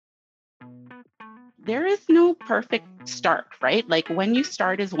there is no perfect start, right? Like when you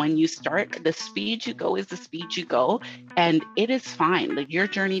start is when you start. The speed you go is the speed you go. And it is fine. Like your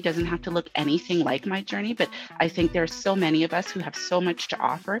journey doesn't have to look anything like my journey. But I think there's so many of us who have so much to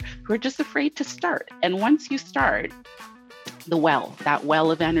offer who are just afraid to start. And once you start, that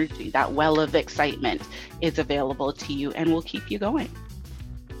well of energy, that well of excitement is available to you and will keep you going.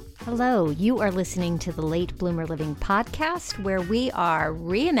 Hello, you are listening to the Late Bloomer Living podcast, where we are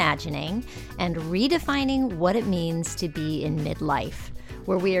reimagining and redefining what it means to be in midlife,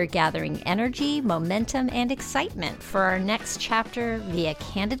 where we are gathering energy, momentum, and excitement for our next chapter via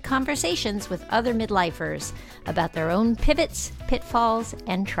candid conversations with other midlifers about their own pivots, pitfalls,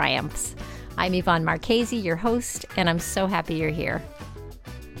 and triumphs. I'm Yvonne Marchese, your host, and I'm so happy you're here.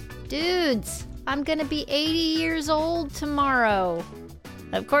 Dudes, I'm gonna be 80 years old tomorrow.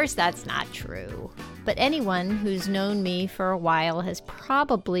 Of course, that's not true. But anyone who's known me for a while has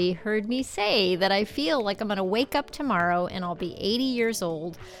probably heard me say that I feel like I'm going to wake up tomorrow and I'll be 80 years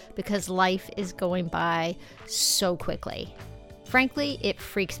old because life is going by so quickly. Frankly, it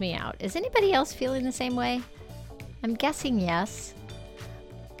freaks me out. Is anybody else feeling the same way? I'm guessing yes.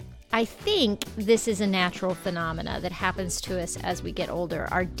 I think this is a natural phenomena that happens to us as we get older.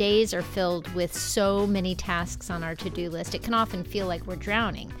 Our days are filled with so many tasks on our to-do list. It can often feel like we're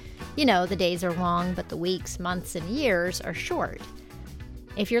drowning. You know, the days are long, but the weeks, months, and years are short.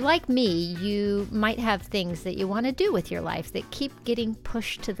 If you're like me, you might have things that you want to do with your life that keep getting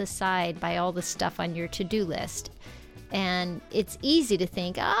pushed to the side by all the stuff on your to-do list. And it's easy to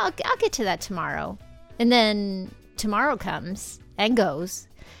think, oh, I'll get to that tomorrow. And then tomorrow comes and goes,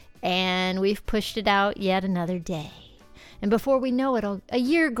 and we've pushed it out yet another day. And before we know it, a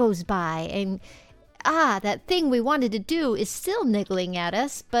year goes by, and that thing we wanted to do is still niggling at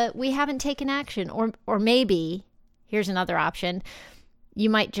us, but we haven't taken action. Or maybe, here's another option, you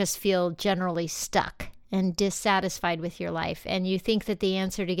might just feel generally stuck and dissatisfied with your life, and you think that the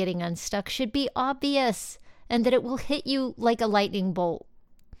answer to getting unstuck should be obvious, and that it will hit you like a lightning bolt.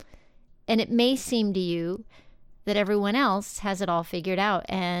 And it may seem to you that everyone else has it all figured out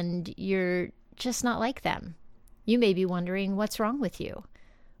and you're just not like them. You may be wondering what's wrong with you.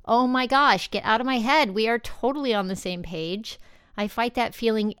 Oh my gosh, get out of my head. We are totally on the same page. I fight that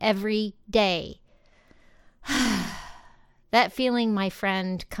feeling every day. That feeling, my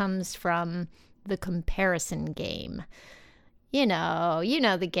friend, comes from the comparison game. You know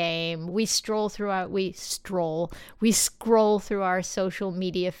the game. We scroll through our social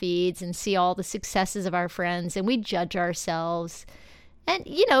media feeds and see all the successes of our friends, and we judge ourselves. And,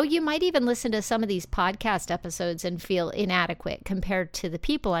 you might even listen to some of these podcast episodes and feel inadequate compared to the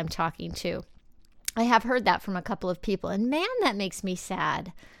people I'm talking to. I have heard that from a couple of people, and man, that makes me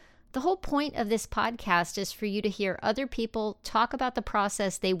sad. The whole point of this podcast is for you to hear other people talk about the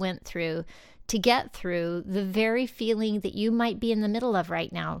process they went through to get through the very feeling that you might be in the middle of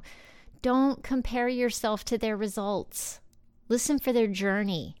right now. Don't compare yourself to their results. Listen for their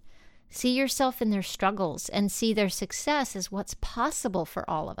journey. See yourself in their struggles and see their success as what's possible for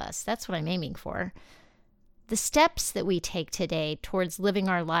all of us. That's what I'm aiming for. The steps that we take today towards living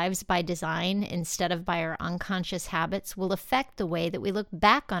our lives by design instead of by our unconscious habits will affect the way that we look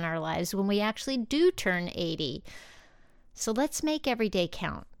back on our lives when we actually do turn 80. So let's make every day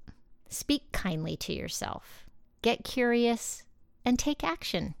count. Speak kindly to yourself. Get curious and take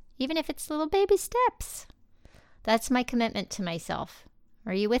action, even if it's little baby steps. That's my commitment to myself.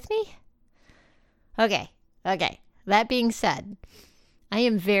 Are you with me? Okay. That being said, I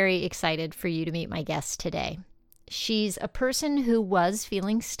am very excited for you to meet my guest today. She's a person who was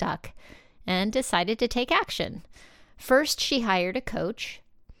feeling stuck and decided to take action. First, she hired a coach.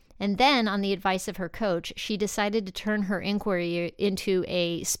 And then, on the advice of her coach, she decided to turn her inquiry into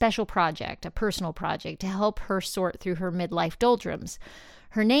a special project, a personal project, to help her sort through her midlife doldrums.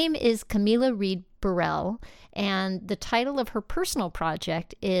 Her name is Camila Reed Burrell, and the title of her personal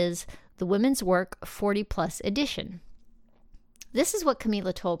project is The Women's Work 40 Plus Edition. This is what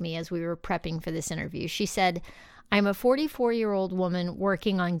Camila told me as we were prepping for this interview. She said, "I'm a 44-year-old woman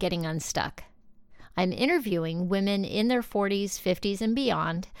working on getting unstuck. I'm interviewing women in their 40s, 50s, and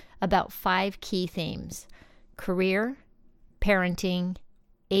beyond about 5 key themes: career, parenting,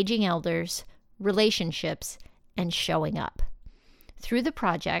 aging elders, relationships, and showing up. Through the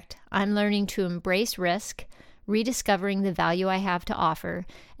project, I'm learning to embrace risk, rediscovering the value I have to offer,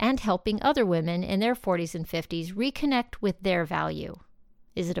 and helping other women in their 40s and 50s reconnect with their value.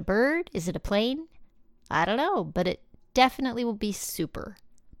 Is it a bird? Is it a plane? I don't know, but it definitely will be super."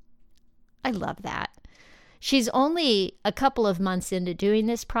 I love that. She's only a couple of months into doing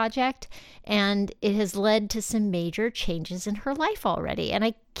this project, and it has led to some major changes in her life already. And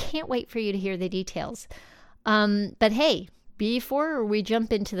I can't wait for you to hear the details. But hey, before we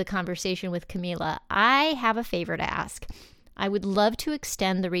jump into the conversation with Camila, I have a favor to ask. I would love to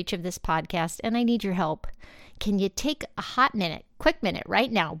extend the reach of this podcast, and I need your help. Can you take a quick minute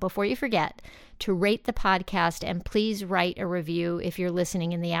right now before you forget to rate the podcast, and please write a review if you're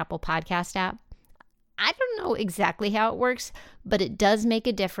listening in the Apple Podcast app? I don't know exactly how it works, but it does make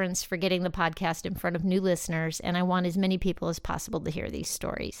a difference for getting the podcast in front of new listeners, and I want as many people as possible to hear these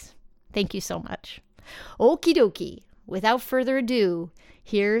stories. Thank you so much. Okie dokie. Without further ado,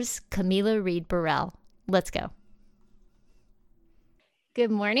 here's Camila Reed Burrell. Let's go.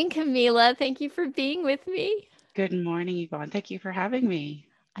 Good morning, Camila. Thank you for being with me. Good morning, Yvonne. Thank you for having me.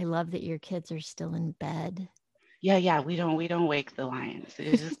 I love that your kids are still in bed. Yeah, we don't wake the lions.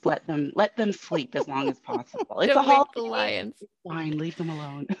 Just let them sleep as long as possible. It's don't a whole the lions. Fine, leave them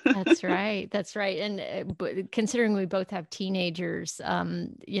alone. That's right. And but considering we both have teenagers,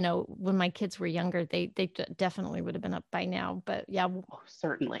 when my kids were younger, they definitely would have been up by now. But yeah,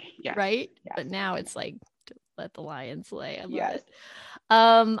 certainly, yeah. Right. Yes. But now it's like, let the lions lay. I love it.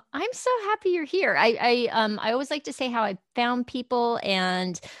 I'm so happy you're here. I always like to say how I found people,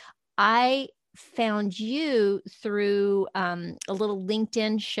 and I found you through a little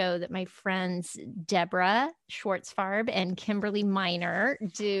LinkedIn show that my friends Deborah Schwartzfarb and Kimberly Miner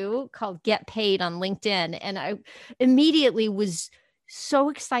do called Get Paid on LinkedIn. And I immediately was so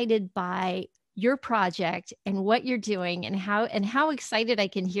excited by your project and what you're doing, and how excited I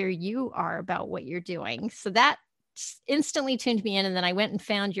can hear you are about what you're doing. So that instantly tuned me in. And then I went and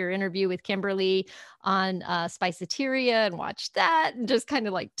found your interview with Kimberly on Spiceteria and watched that and just kind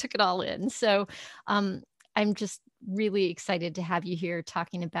of like took it all in. So I'm just really excited to have you here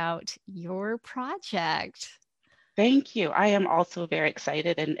talking about your project. Thank you. I am also very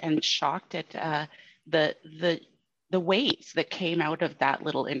excited and shocked at the waves that came out of that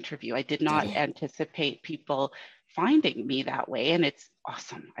little interview. I did not anticipate people finding me that way, and it's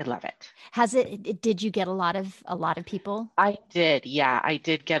awesome. I love it. Did you get a lot of people? I did. Yeah, I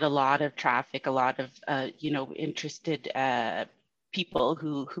did get a lot of traffic, a lot of interested people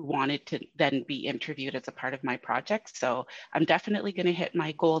who wanted to then be interviewed as a part of my project. So I'm definitely going to hit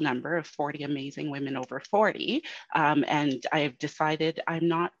my goal number of 40 amazing women over 40. And I've decided I'm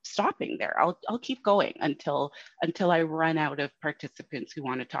not stopping there. I'll keep going until I run out of participants who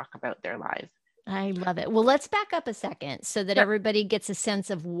want to talk about their lives. I love it. Well, let's back up a second so that everybody gets a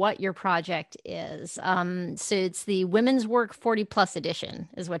sense of what your project is. So it's the Women's Work 40 Plus Edition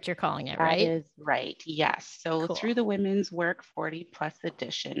is what you're calling it, right? That is right. Yes. So cool. Through the Women's Work 40 Plus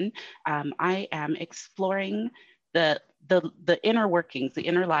Edition, I am exploring the inner workings, the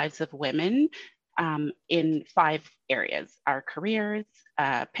inner lives of women in 5 areas: our careers,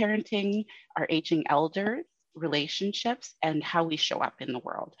 parenting, our aging elders, relationships, and how we show up in the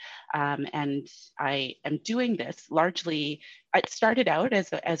world. And I am doing this largely, it started out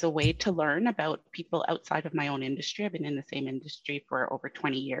as a way to learn about people outside of my own industry. I've been in the same industry for over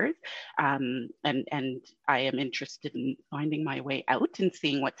 20 years. And I am interested in finding my way out and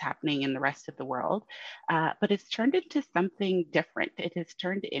seeing what's happening in the rest of the world. But it's turned into something different. It has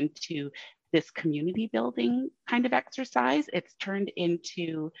turned into this community building kind of exercise. It's turned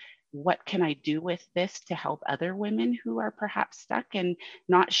into, what can I do with this to help other women who are perhaps stuck and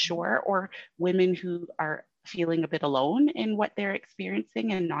not sure, or women who are feeling a bit alone in what they're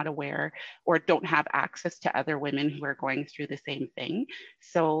experiencing and not aware or don't have access to other women who are going through the same thing.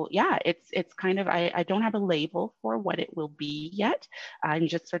 So yeah, it's kind of, I don't have a label for what it will be yet. I'm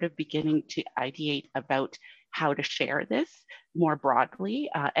just sort of beginning to ideate about how to share this more broadly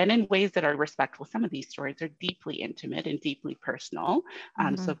and in ways that are respectful. Some of these stories are deeply intimate and deeply personal.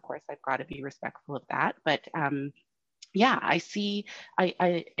 So of course I've got to be respectful of that. But yeah, I see,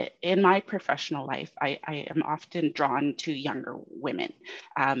 I in my professional life, I am often drawn to younger women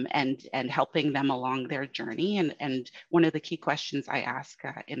and helping them along their journey. And one of the key questions I ask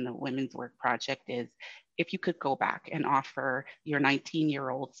in the Women's Work Project is, if you could go back and offer your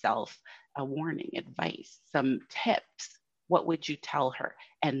 19-year-old self a warning, advice, some tips, what would you tell her?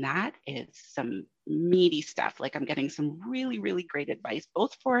 And that is some meaty stuff. Like, I'm getting some really, really great advice,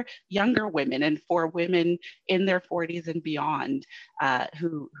 both for younger women and for women in their 40s and beyond,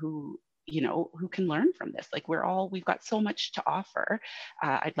 who can learn from this. Like, we've got so much to offer.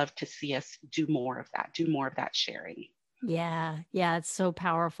 I'd love to see us do more of that sharing. Yeah, it's so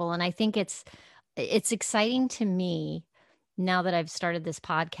powerful. And I think it's exciting to me now that I've started this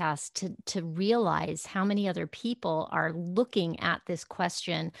podcast to realize how many other people are looking at this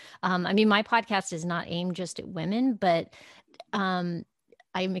question. I mean, my podcast is not aimed just at women, but um,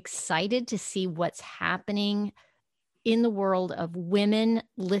 I'm excited to see what's happening in the world of women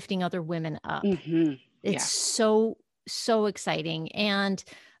lifting other women up. Mm-hmm. It's Yeah. so exciting. And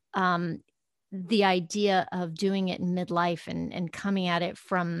the idea of doing it in midlife and coming at it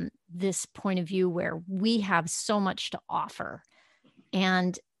from this point of view where we have so much to offer,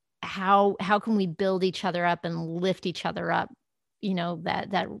 and how can we build each other up and lift each other up,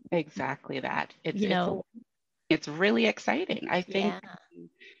 that Exactly that. you know It's really exciting. I think,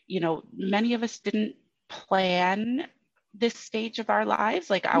 yeah. many of us didn't plan this stage of our lives,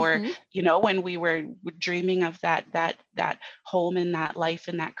 like Mhm. when we were dreaming of that home and that life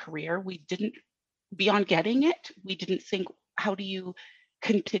and that career, we didn't, beyond getting it, we didn't think, how do you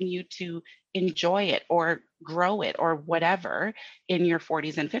continue to enjoy it or grow it or whatever in your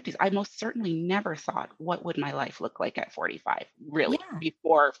 40s and 50s. I most certainly never thought, what would my life look like at 45, really, Yeah.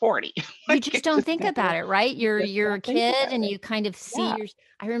 before 40? You Like, just it don't just think about never, it, right? you You're just you're a don't think kid about and it. you kind of see Yeah. your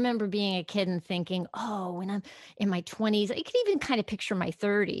I remember being a kid and thinking, "Oh, when I'm in my 20s," I could even kind of picture my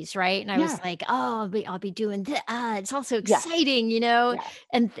 30s, right? And I was Yeah. like, "Oh, I'll be doing this. It's also Yes. exciting." Yes.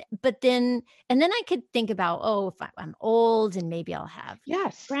 But then I could think about, "Oh, if I'm old and maybe I'll have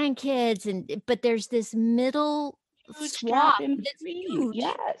Yes. grandkids," but there's this middle Huge gap swath in that's between. huge.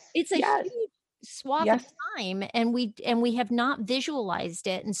 Yes. It's a Yes. huge swath of Yes. time, and we have not visualized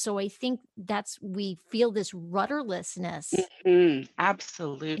it, and so I think we feel this rudderlessness Mhm. in the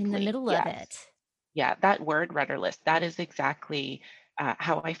Absolutely. middle of Yes. it. Yeah, that word rudderless, that is exactly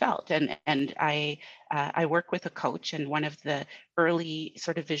how I felt. And I work with a coach, and one of the early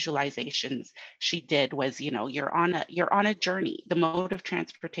sort of visualizations she did was, you're on a journey. The mode of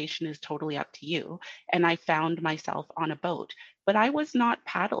transportation is totally up to you. And I found myself on a boat, but I was not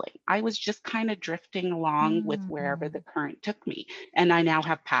paddling. I was just kind of drifting along with wherever the Mm. current took me. And I now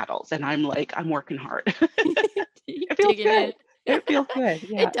have paddles, and I'm working hard. It feels Digging in. good. It feels good. It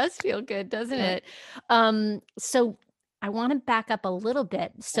Yeah. does feel good, doesn't Yeah. it? So I wanna back up a little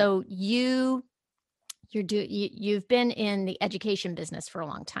bit. Yeah. So you've been in the education business for a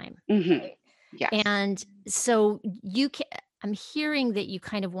long time, Hmm. right? Yes. And so I'm hearing that you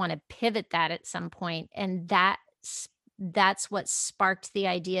kind of want to pivot that at some point, and that's what sparked the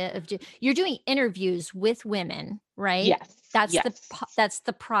idea of you're doing interviews with women, right? Yes. Yes. That's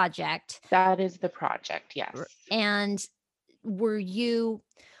the project. That is the project. R- Yes. And were you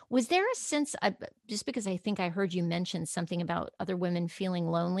was there a sense just because I think I heard you mention something about other women feeling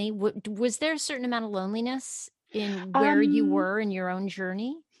lonely, was there a certain amount of loneliness in where you Um, were in your own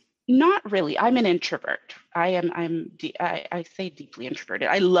journey? Not really. I'm an introvert. I say deeply introverted.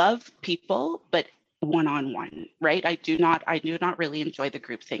 I love people, but one on one, right? I do not really enjoy the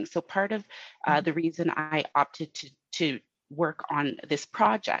group thing. So part of the reason I opted to work on this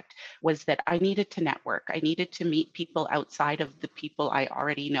project was that I needed to network. I needed to meet people outside of the people I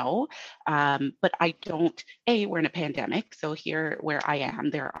already know. But I don't. We're in a pandemic, so here where I am,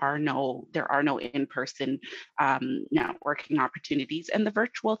 there are no in-person networking opportunities. And the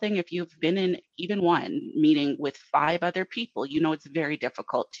virtual thing, if you've been in even one meeting with five other people, it's very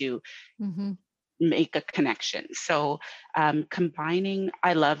difficult to Mhm. make a connection. So combining,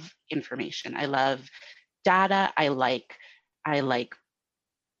 I love information. I love data. I like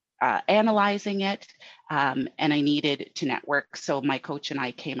analyzing it, and I needed to network. So my coach and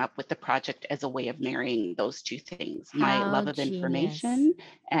I came up with the project as a way of marrying those two things: my How love of genius. information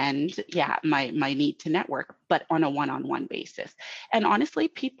and, yeah, my need to network, but on a one-on-one basis. And honestly,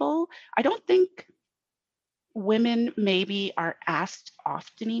 I don't think women maybe are asked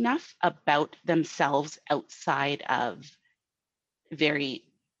often enough about themselves outside of very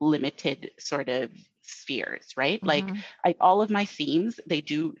limited sort of spheres, right? Like, Mhm. all of my themes, they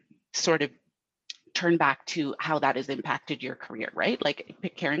do sort of turn back to how that has impacted your career, right? Like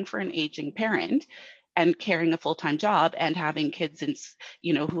caring for an aging parent and carrying a full-time job and having kids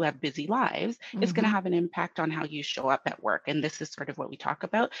who have busy lives is going to Mhm. have an impact on how you show up at work. And this is sort of what we talk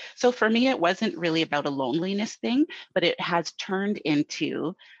about. So for me, it wasn't really about a loneliness thing, but it has turned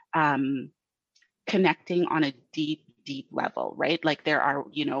into um, connecting on a deep level, right? Like there are,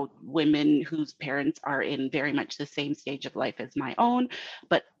 women whose parents are in very much the same stage of life as my own,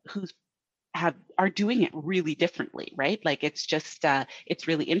 but whose are doing it really differently, right? Like it's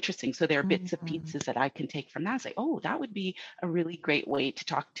really interesting. So there are bits of Mhm. pieces that I can take from that and say, oh, that would be a really great way to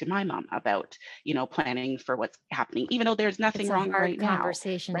talk to my mom about, planning for what's happening, even though there's It's nothing a wrong hard right now,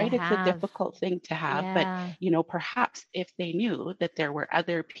 conversation to right? It's a have. difficult thing to have, but Yeah. perhaps if they knew that there were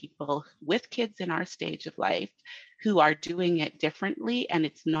other people with kids in our stage of life who are doing it differently, and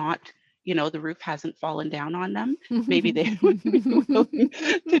it's not, the roof hasn't fallen down on them, maybe they would be willing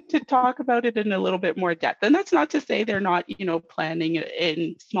to talk about it in a little bit more depth. And that's not to say they're not, planning it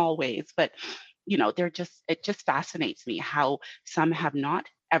in small ways, but it just fascinates me how some have not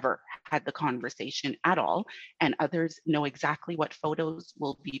ever had the conversation at all, and others know exactly what photos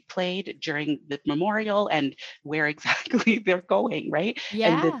will be played during the memorial and where exactly they're going, right?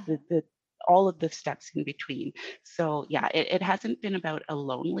 And Yeah. the all of the steps in between. So yeah, it hasn't been about a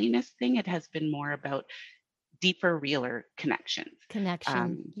loneliness thing. It has been more about deeper, realer connections.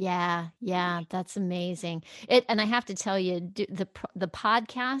 Connection. Yeah, that's amazing. And I have to tell you, the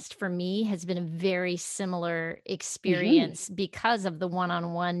podcast for me has been a very similar Mhm, experience because of the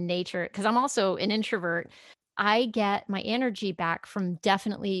one-on-one nature. Because I'm also an introvert. I get my energy back from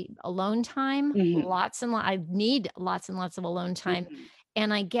definitely alone time, mhm, lots and I need lots and lots of alone time, mhm,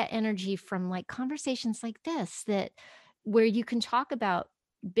 and I get energy from like conversations like this that where you can talk about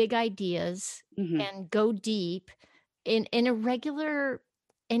big ideas mhm. and go deep in a regular,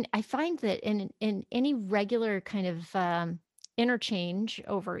 and I find that in any regular kind of, interchange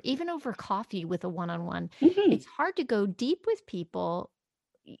over even over coffee with a one-on-one, Mhm. it's hard to go deep with people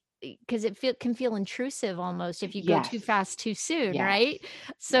because can feel intrusive almost if you go too Yes, fast too soon, yes, right?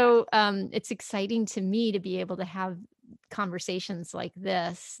 yes. So, it's exciting to me to be able to have conversations like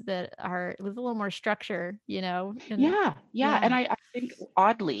this that are with a little more structure, and Yeah, yeah. yeah. And I think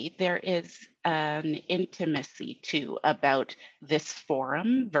oddly, there is an intimacy too about this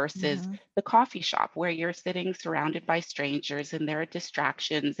forum versus Mhm. the coffee shop where you're sitting surrounded by strangers and there are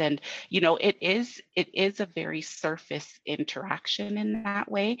distractions. And, it is a very surface interaction in that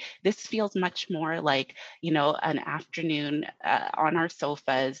way. This feels much more like, an afternoon on our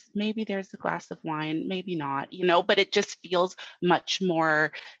sofas. Maybe there's a glass of wine, maybe not, but it just feels much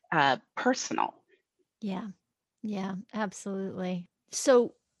more personal. Yeah. Yeah, absolutely.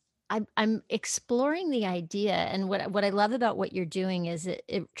 So I'm exploring the idea, and what I love about what you're doing is it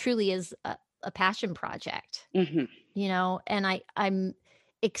truly is a passion project, Mhm. and I'm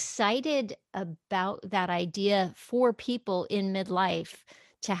excited about that idea for people in midlife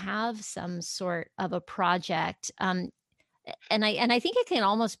to have some sort of a project. And I think it can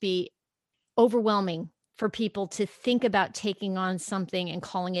almost be overwhelming for people to think about taking on something and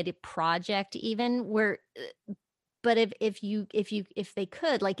calling it a project even where but if they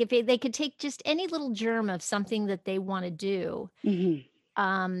could, like, if they could take just any little germ of something that they wanna do, Mhm.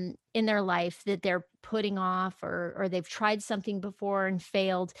 in their life that they're putting off or they've tried something before and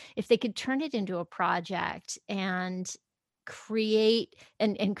failed, if they could turn it into a project and create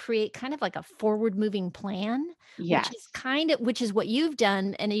kind of like a forward moving plan, Yes. which is what you've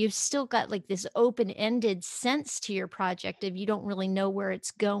done, and you've still got, like, this open-ended sense to your project if you don't really know where it's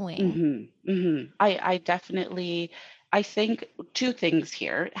going. Mhm. Mhm. I definitely I think 2 things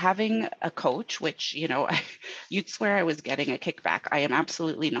here. Having a coach, which, you'd swear I was getting a kickback. I am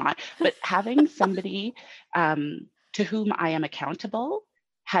absolutely not. But having somebody to whom I am accountable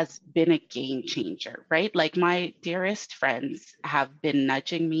has been a game changer, right? Like my dearest friends have been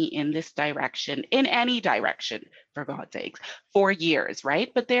nudging me in this direction, in any direction, for God's sakes, for years, right?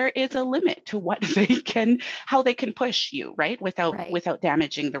 But there is a limit to what how they can push you, right? Without Right. without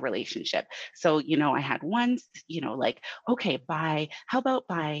damaging the relationship. So, I had one, like, okay, how about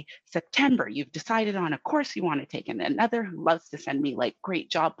by September, you've decided on a course you want to take, and another who loves to send me like great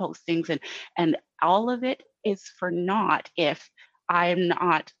job postings, and all of it is for naught if I'm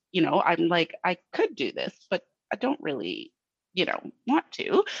not, I'm like, I could do this, but I don't really, want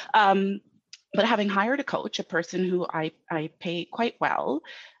to. Um, but having hired a coach, a person who I pay quite well,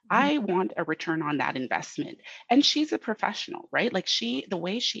 I Mhm. want a return on that investment. And she's a professional, right? Like the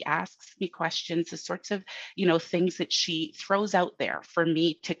way she asks me questions, the sorts of, things that she throws out there for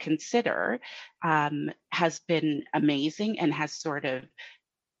me to consider, has been amazing and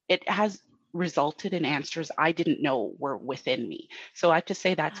it has resulted in answers I didn't know were within me. So I have to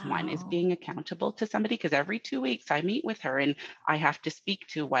say that's one is Wow. being accountable to somebody, because every 2 weeks I meet with her and I have to speak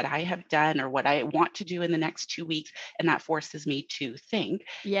to what I have done or what I want to do in the next 2 weeks. And that forces me to think.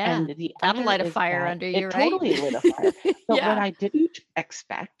 Yeah. And the That'll other light a is fire that under you, it right? totally lit a fire. But what Yeah. I didn't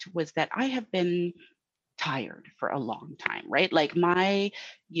expect was that I have been tired for a long time, right? Like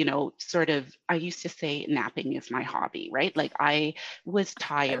sort of, I used to say napping is my hobby, right? Like I was I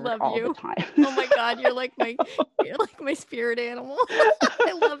tired love all the you. time. Oh my god, you're like my spirit animal.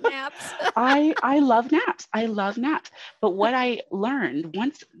 I love naps. I love naps. I love naps. But what I learned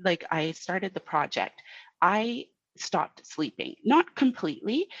once like I started the project, I stopped sleeping. Not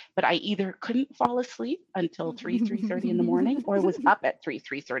completely, but I either couldn't fall asleep until 3:30 in the morning, or was up at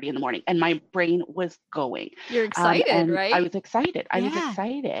 3:30 in the morning, and my brain was going. You're excited, And I right? was excited. I was Yeah.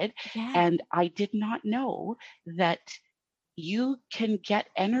 excited, Yeah. and I did not know that you can get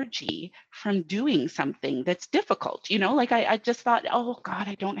energy from doing something that's difficult. Like I just thought, oh God,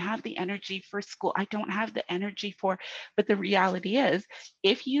 I don't have the energy for school. I don't have the energy for, but the reality is,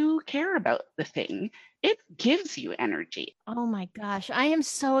 if you care about the thing, it gives you energy. Oh my gosh. I am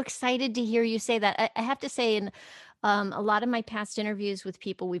so excited to hear you say that. I have to say, in a lot of my past interviews with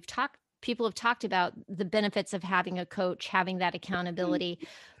people, people have talked about the benefits of having a coach, having that accountability,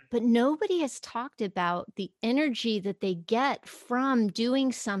 but nobody has talked about the energy that they get from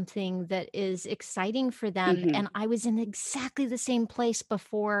doing something that is exciting for them. Mm-hmm. And I was in exactly the same place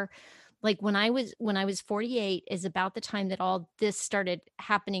before. Like when I was 48 is about the time that all this started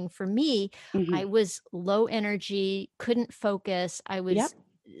happening for me. Mm-hmm. I was low energy, couldn't focus. I Yep.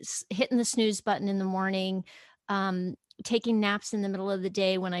 was hitting the snooze button in the morning, um, taking naps in the middle of the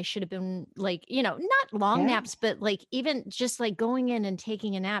day when I should have been, like, not long Yeah. naps, but like even just like going in and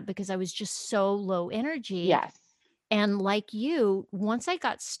taking a nap because I was just so low energy. Yes. And like you, once I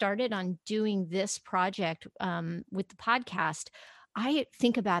got started on doing this project, with the podcast, I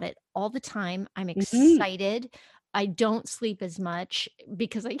think about it all the time. I'm Mm-hmm. excited. I don't sleep as much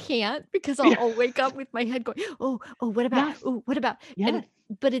because I can't, because I'll, Yeah. I'll wake up with my head going, oh, what about, Yes. oh, what about? Yes. And,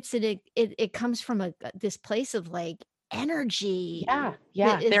 but it comes from this place of like energy Yeah, that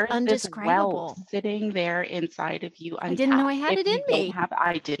yeah. is There is this well undescribable. sitting there inside of you I didn't know I untapped. had If it in you don't me, have,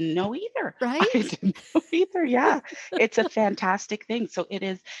 I didn't know either. I right? didn't know either. Yeah. It's a fantastic thing. So it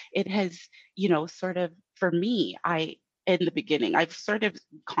has, sort of, for me, in the beginning, I've sort of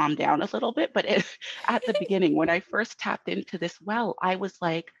calmed down a little bit, but at the beginning, when I first tapped into this well, I was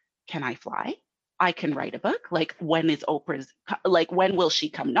like, can I fly? I can write a book. Like, like, when will she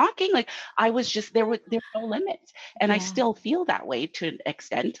come knocking? Like, I was just, there were no limits. And I Yeah. still feel that way to an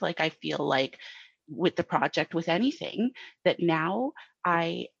extent. Like, I feel like with the project, with anything, that now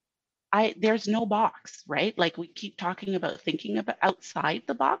I there's no box, right? Like, we keep talking about thinking about outside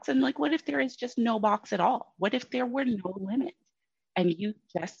the box, and like, what if there is just no box at all? What if there were no limits, and you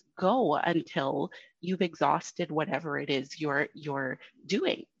just go until you've exhausted whatever it is you're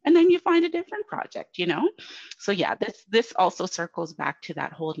doing, and then you find a different project. So yeah, this also circles back to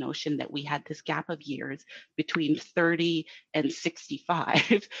that whole notion that we had this gap of years between 30 and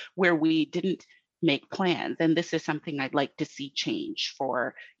 65 where we didn't make plans, and this is something I'd like to see change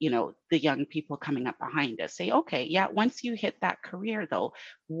for the young people coming up behind us. Say, okay, yeah, once you hit that career though,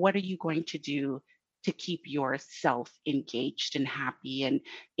 what are you going to do to keep yourself engaged and happy and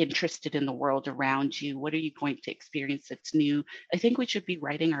interested in the world around you? What are you going to experience that's new? I think we should be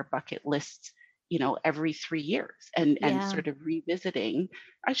writing our bucket lists, every 3 years, and Yeah. sort of revisiting.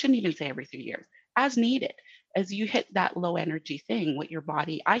 I shouldn't even say every 3 years, as needed. As you hit that low energy thing, what your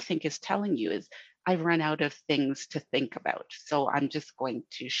body, I think, is telling you is, I've run out of things to think about. So I'm just going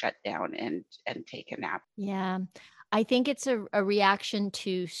to shut down and take a nap. Yeah. I think it's a reaction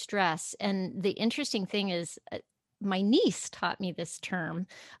to stress. And the interesting thing is, my niece taught me this term.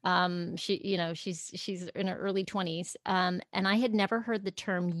 She's in her early 20s. And I had never heard the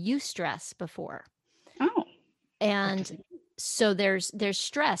term eustress before. Oh, what does And it so there's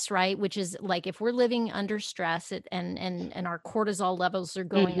stress, right? Which is like if we're living under stress, and our cortisol levels are mean?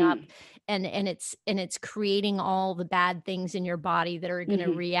 going up, Mm-hmm. and it's creating all the bad things in your body that are going to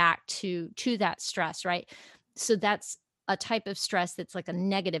Mm-hmm. react to that stress, right? So that's a type of stress that's like a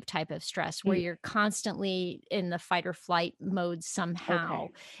negative type of stress where Mm. you're constantly in the fight or flight mode somehow.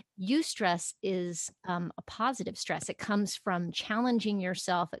 Okay. Eustress is a positive stress. It comes from challenging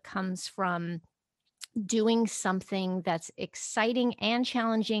yourself. It comes from doing something that's exciting and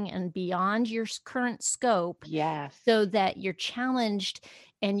challenging and beyond your current scope, Yes. so that you're challenged,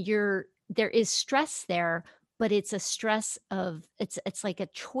 and there is stress there, but it's a stress of, it's like a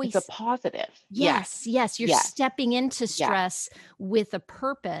It's a choice. positive. Yes. Yes, yes, you're Yes. stepping into Yes. stress with a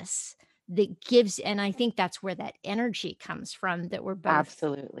purpose that gives, and I think that's where that energy comes from that we're both in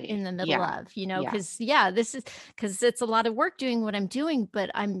Absolutely. the middle Yeah. of, Yeah. because yeah, this is, because it's a lot of work doing what I'm doing,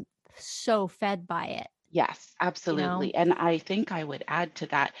 but I'm so fed by it, Yes, you know? absolutely. And I think I would add to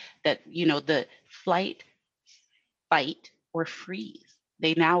that, the flight, fight, or freeze.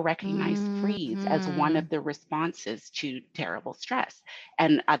 They now recognize freeze as one Mhm. of the responses to terrible stress.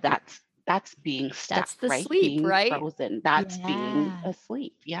 And that's being stuck, That's the right? sleep, Being right? frozen. That's being Yeah,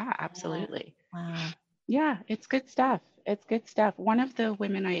 asleep. Yeah, yeah. absolutely. Wow. Yeah, it's good stuff. It's good stuff. One of the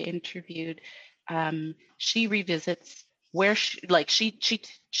women I interviewed, she revisits where she, like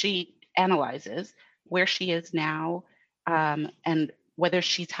she analyzes where she is now, and whether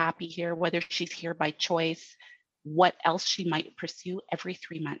she's happy here, whether she's here by choice, what else she might pursue every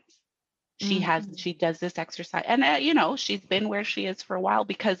 3 months. Mhm. She does this exercise, and she's been where she is for a while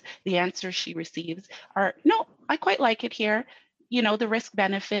because the answers she receives are, no, I quite like it here. The risk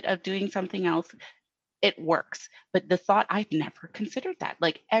benefit of doing something else, it works. But the thought, I've never considered that,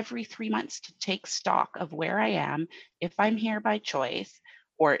 like every 3 months to take stock of where I am, if I'm here by choice,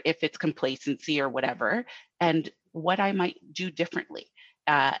 or if it's complacency or whatever, and what I might do differently,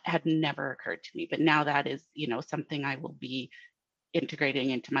 had never occurred to me. But now that is, something I will be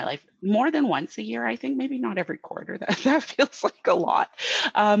integrating into my life more than once a year. I think maybe not every quarter. That feels like a lot,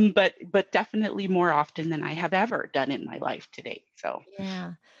 but definitely more often than I have ever done in my life to date. So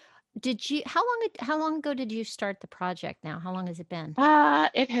Yeah. Did you how long ago did you start the project now? How long has it been?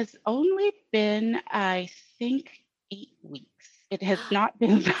 it has only been, I think, 8 weeks. It has not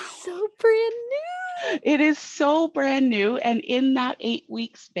been that. So brand new. It is so brand new. And in that 8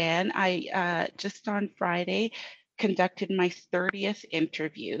 week span, I just on Friday conducted my 30th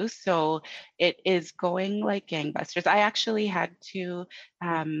interview. So it is going like gangbusters. I actually had to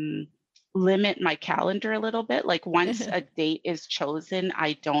um, limit my calendar a little bit. Like once a date is chosen,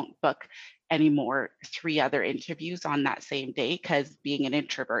 I don't book any more 3 other interviews on that same day, because being an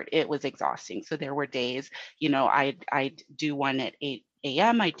introvert, it was exhausting. So there were days, I'd do one at 8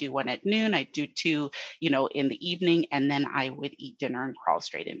 a.m., I do one at noon, I do two, in the evening, and then I would eat dinner and crawl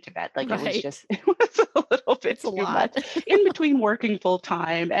straight into bed. Like it was Right. just, it was a little It's bit a too lot. much in between working full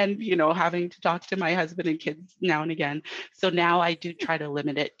time and, having to talk to my husband and kids now and again. So now I do try to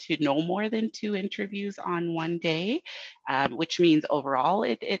limit it to no more than 2 interviews on one day, which means overall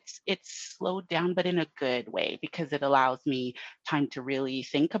it's slowed down, but in a good way, because it allows me time to really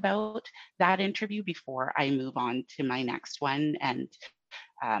think about that interview before I move on to my next one, and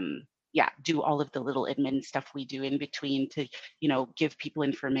yeah, do all of the little admin stuff we do in between to, give people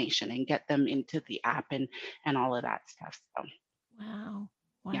information and get them into the app and all of that stuff. So Wow.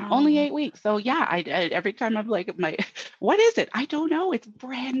 yeah, only Wow. 8 weeks. So yeah, I every time I'm like, what is it? I don't know. It's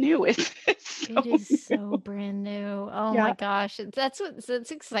brand new. It's It so is so new. brand new. Oh my Yeah. gosh. That's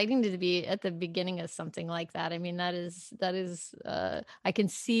exciting to be at the beginning of something like that. I mean, that is I can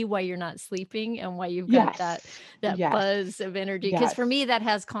see why you're not sleeping and why you've got Yes. that Yes. buzz of energy. Because Yes. for me that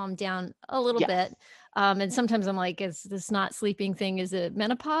has calmed down a little bit. Yes. And sometimes I'm like, is this not sleeping thing, is it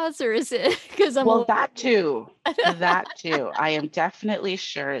menopause or is it because I'm a Well, little that too. That too. I am definitely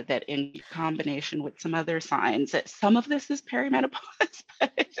sure that in combination with some other signs that some of this is perimenopause,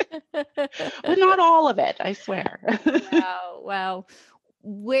 but not all of it, I swear. Wow, wow.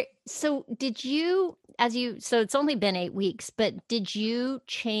 Where so did you as you so it's only been 8 weeks, but did you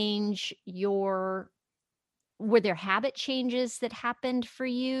change your were there habit changes that happened for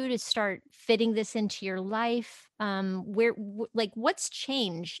you to start fitting this into your life? Like what's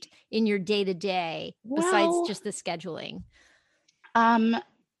changed in your day to day besides Well, just the scheduling? um,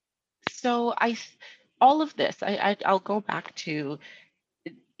 so all of this, I'll go back to,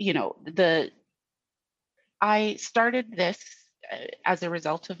 the I started this as a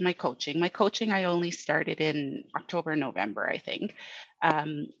result of my coaching. My coaching, I only started in October, November, I think,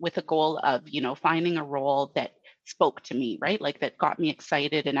 with a goal of, finding a role that spoke to me, right? Like that got me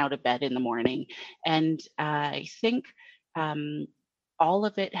excited and out of bed in the morning. And I think all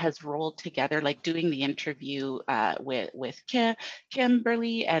of it has rolled together, like doing the interview with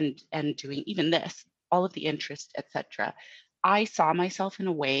Kimberly, and doing even this, all of the interest, etc. I saw myself in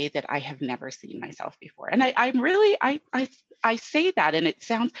a way that I have never seen myself before. And I'm really, I say that and it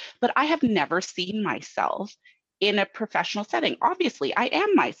sounds, but I have never seen myself in a professional setting. Obviously, I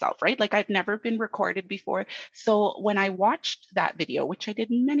am myself, right? Like I've never been recorded before. So when I watched that video, which I did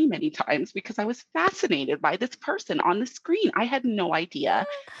many, many times because I was fascinated by this person on the screen, I had no idea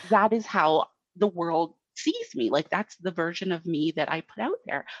that is how the world sees me. Like that's the version of me that I put out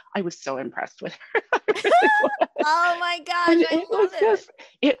there. I was so impressed with her. I really was. Oh my gosh, And I it was love it. just,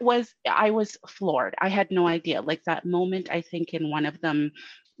 I was floored. I had no idea. Like that moment, I think in one of them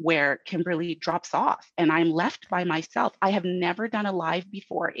where Kimberly drops off and I'm left by myself. I have never done a live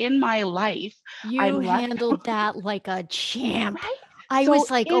before in my life. You I'm left, handled that like a champ. right? I So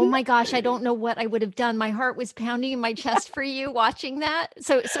was like, "Oh in, my gosh, I don't know what I would have done." My heart was pounding in my chest for you watching that.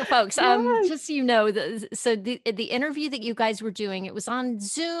 So folks, yes, just so you know, the interview that you guys were doing, it was on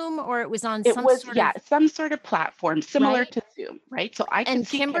Zoom or it was on it some was, sort yeah, of some sort of platform similar right? to Zoom, right? So I could And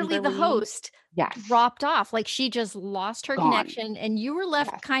see Kimberly, the Kimberly, host, yes, dropped off, like, she just lost her gone. connection, and you were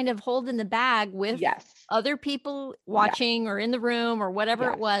left Yes, kind of holding the bag with yes, other people yes, watching or in the room or whatever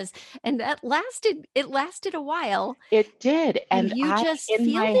it yes. was, and that lasted a while, It did, and and you I just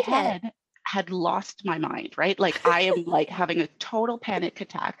in my fielded it. head had lost my mind, right? Like I am like having a total panic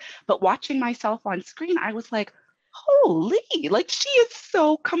attack, but watching myself on screen, I was like, holy, like she is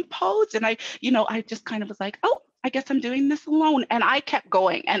so composed. And I just kind of was like, oh, I guess I'm doing this alone. And I kept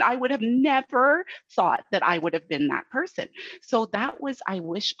going. And I would have never thought that I would have been that person. So that was, I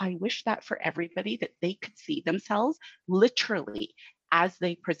wish that for everybody, that they could see themselves literally as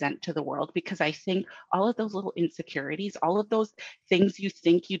they present to the world, because I think all of those little insecurities, all of those things you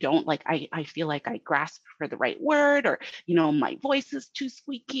think you don't like, I feel like I grasp for the right word, or my voice is too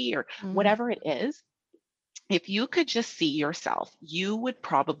squeaky, or Mm. whatever it is. If you could just see yourself, you would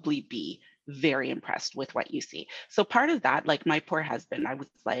probably be very impressed with what you see. So part of that, like my poor husband, I was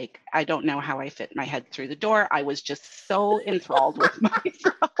like, I don't know how I fit my head through the door. I was just so enthralled with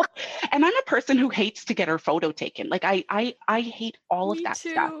myself. And I'm a person who hates to get her photo taken. Like I hate all of Me that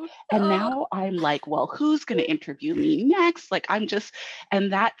stuff. too. And Oh. now I'm like, well, who's going to interview me next? Like I'm just,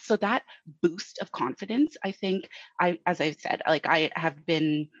 and that boost of confidence, I think as I said, like I have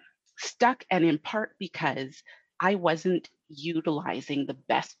been stuck, and in part because I wasn't utilizing the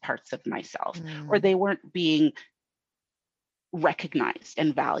best parts of myself, or Mm. they weren't being recognized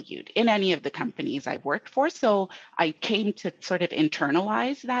and valued in any of the companies I've worked for. So I came to sort of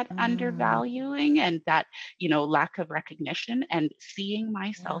internalize that Mm. undervaluing and that, lack of recognition, and seeing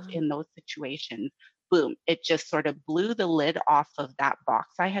myself Yeah. in those situations. Boom, it just sort of blew the lid off of that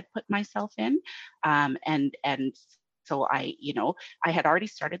box I had put myself in. And so I had already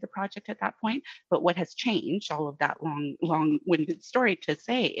started the project at that point. But what has changed, all of that long-winded story to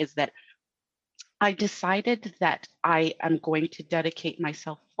say, is that I decided that I am going to dedicate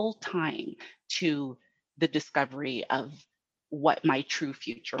myself full time to the discovery of what my true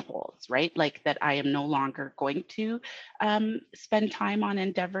future holds, right? Like that I am no longer going to spend time on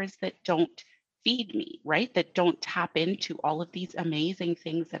endeavors that don't feed me, right? That don't tap into all of these amazing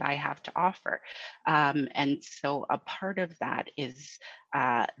things that I have to offer. And so a part of that is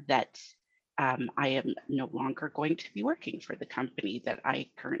that I am no longer going to be working for the company that I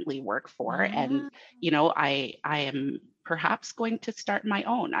currently work for. And, Ah. I am perhaps going to start my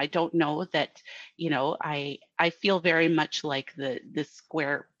own. I don't know that, I feel very much like the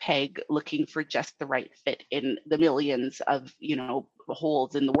square peg looking for just the right fit in the millions of,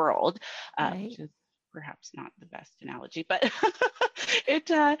 holes in the world, Right. which is perhaps not the best analogy, but it,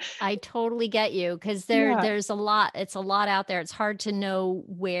 I totally get you because yeah. there's a lot. It's a lot out there. It's hard to know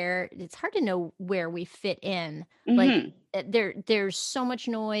where we fit in. Like Hmm. there's so much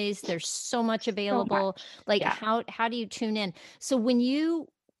noise, there's so much So available. much. Like Yeah. how do you tune in? So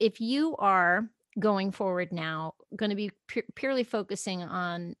if you are going forward now, going to be purely focusing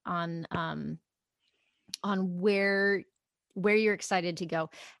on where you're excited to go.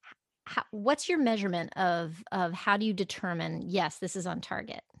 What's your measurement of how do you determine, yes, this is on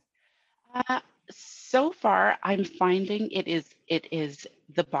target? Uh, so far, I'm finding it is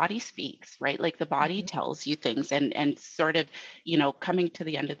the body speaks, right? Like the body Mhm. tells you things, and sort of, coming to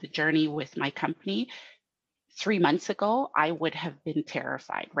the end of the journey with my company. 3 months ago, I would have been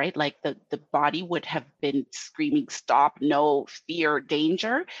terrified, right? Like the body would have been screaming, stop, no, fear,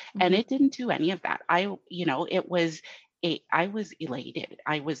 danger. And Mhm. it didn't do any of that. I was elated.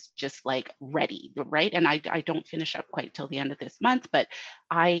 I was just like ready, right? And I don't finish up quite till the end of this month, but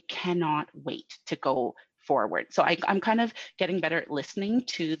I cannot wait to go forward. So I'm kind of getting better at listening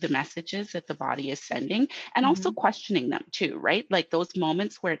to the messages that the body is sending, and also Mhm. questioning them too, right? Like those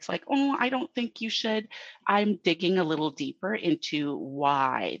moments where it's like, oh, I don't think you should. I'm digging a little deeper into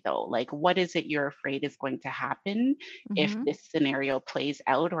why, though. Like, what is it you're afraid is going to happen if Mhm. this scenario plays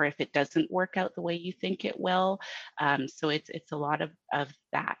out, or if it doesn't work out the way you think it will? So it's a lot of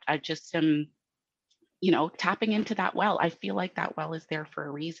that. I just am, tapping into that well. I feel like that well is there for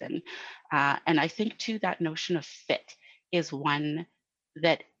a reason, and I think too that notion of fit is one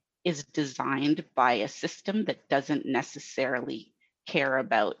that is designed by a system that doesn't necessarily care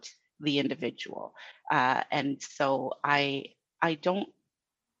about the individual, and so I don't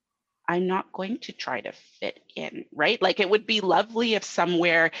I'm not going to try to fit in, right? Like it would be lovely if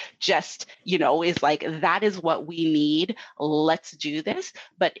somewhere just, is like, that is what we need. Let's do this.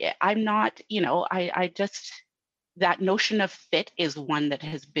 But I'm not, I just, that notion of fit is one that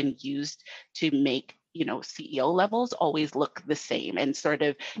has been used to make, CEO levels always look the same, and sort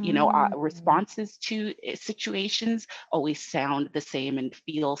of, Mhm. responses to situations always sound the same and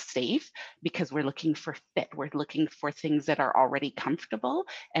feel safe, because we're looking for fit. We're looking for things that are already comfortable.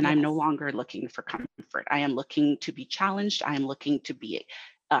 And I'm no Yes. longer looking for comfort. I am looking to be challenged. I am looking to be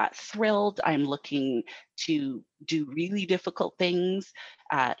thrilled. I'm looking to do really difficult things,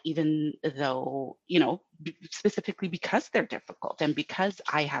 even though, specifically because they're difficult and because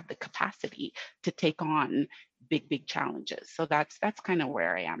I have the capacity to take on big challenges. So that's kind of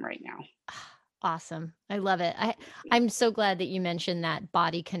where I am right now. Awesome. I love it. I'm so glad that you mentioned that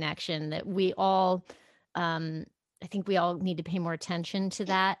body connection that we all I think we all need to pay more attention to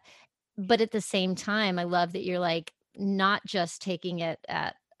that. But at the same time, I love that you're like not just taking it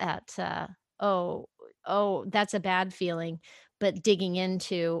at oh, oh, that's a bad feeling, but digging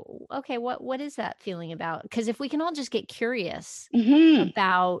into okay, what is that feeling about? Because if we can all just get curious Hmm.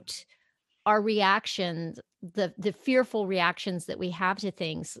 about our reactions, the fearful reactions that we have to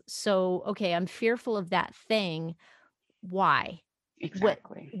things. So, okay, I'm fearful of that thing. Why? What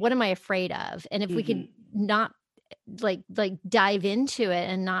Exactly. what am I afraid of? And if we could Hmm. not like dive into it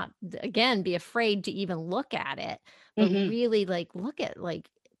and not again be afraid to even look at it, but Hmm. really like look at like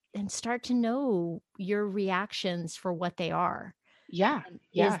and start to know your reactions for what they are. Yeah. And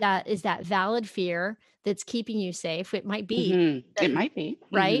Yeah. is that valid fear that's keeping you safe? It might be, Hmm. uh, It might be.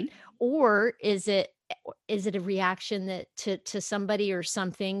 Hmm. right? Or is it a reaction that to somebody or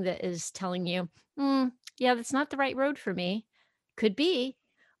something that is telling you, yeah, that's not the right road for me? Could be.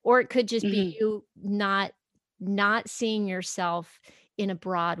 Or it could just be Hmm. you not seeing yourself in a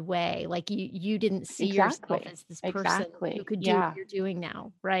broad way. Like you didn't see yourself Exactly. as this person who Exactly. could do what Yeah. you're doing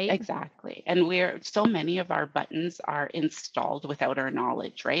now, right? Exactly. And so many of our buttons are installed without our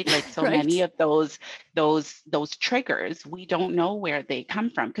knowledge, right? Like so many Right. of those triggers, we don't know where they come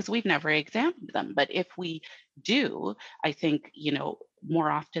from because we've never examined them. But if we do, I think,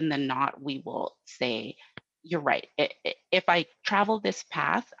 more often than not, we will say, you're right. If I travel this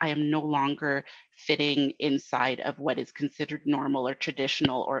path, I am no longer fitting inside of what is considered normal or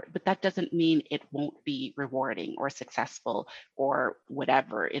traditional, but that doesn't mean it won't be rewarding or successful or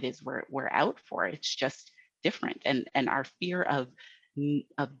whatever it is we're out for. It's just different, and our fear of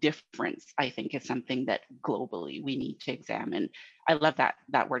difference, I think, is something that globally we need to examine. I love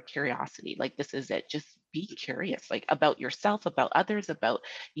that word curiosity. Like, this is it. Just be curious, like, about yourself, about others, about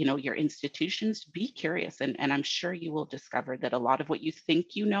your institutions. Be curious, and I'm sure you will discover that a lot of what you think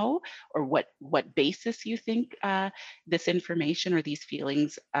or what basis you think this information or these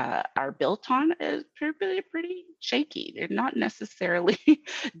feelings are built on is pretty shaky. They're not necessarily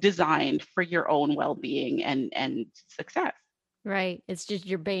designed for your own well-being and success. Right. It's just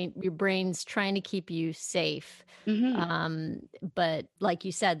your brain's trying to keep you safe. Hmm. Um, but like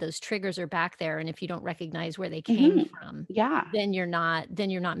you said, those triggers are back there, and if you don't recognize where they came Hmm. from, Yeah. then you're not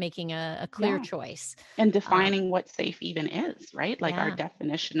making a clear Yeah. choice. And Um, defining what safe even is, right? Like, our yeah.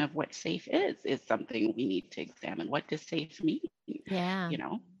 definition of what safe is something we need to examine. What does safe mean? Yeah. You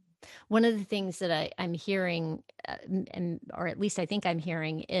know? One of the things that I'm hearing, and or at least I think I'm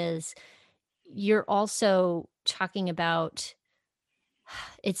hearing, is you're also talking about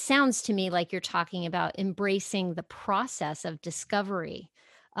it sounds to me like you're talking about embracing the process of discovery,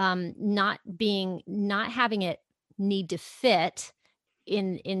 not having it need to fit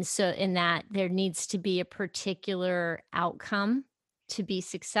in that there needs to be a particular outcome to be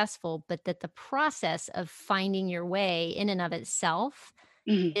successful, but that the process of finding your way in and of itself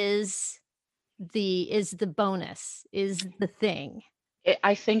Mhm. is the bonus, is the thing.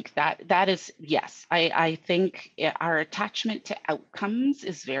 I think that is, yes. I think our attachment to outcomes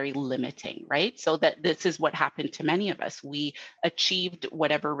is very limiting, right? So that this is what happened to many of us. We achieved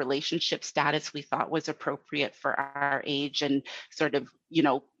whatever relationship status we thought was appropriate for our age and sort of,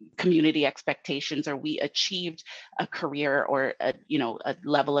 community expectations, or we achieved a career or a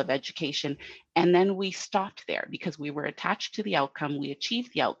level of education. And then we stopped there because we were attached to the outcome. We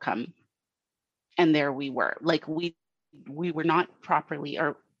achieved the outcome, and there we were. Like, we were not properly,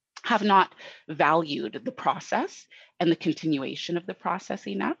 or have not valued the process and the continuation of the process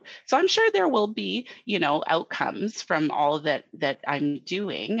enough. So I'm sure there will be, outcomes from all that I'm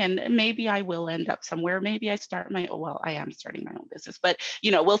doing, and maybe I will end up somewhere. Maybe I am starting my own business, but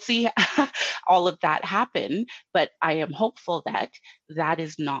we'll see all of that happen. But I am hopeful that that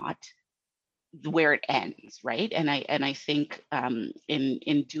is not where it ends, right? And I think,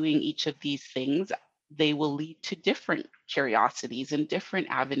 in doing each of these things, they will lead to different curiosities and different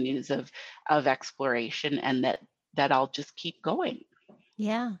avenues of exploration, and that I'll just keep going.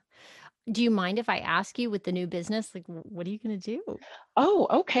 Yeah. Do you mind if I ask you with the new business, like, what are you gonna do? Oh,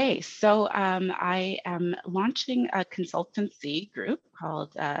 okay. So, I am launching a consultancy group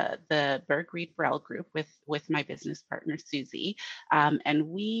called the Berg Reed Burrell Group with my business partner Susie, and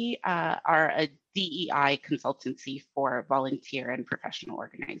we are a DEI consultancy for volunteer and professional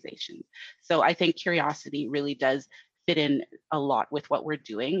organizations. So I think curiosity really does fit in a lot with what we're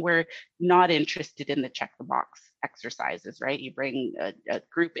doing. We're not interested in the check the box exercises, right? You bring a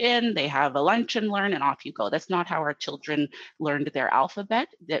group in, they have a lunch and learn, and off you go. That's not how our children learned their alphabet.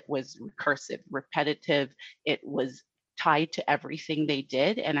 That was recursive, repetitive. It was tied to everything they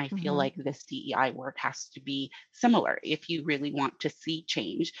did. And I feel like this DEI work has to be similar. If you really want to see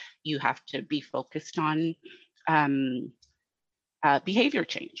change, you have to be focused on behavior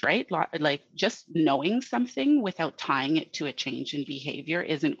change, right? Like just knowing something without tying it to a change in behavior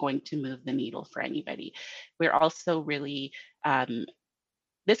isn't going to move the needle for anybody. We're also really,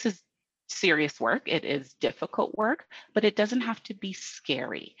 this is serious work. It is difficult work, but it doesn't have to be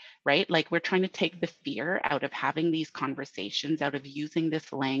scary, right? Like we're trying to take the fear out of having these conversations, out of using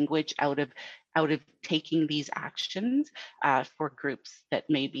this language, out of taking these actions for groups that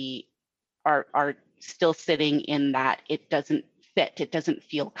maybe are still sitting in that it doesn't fit, it doesn't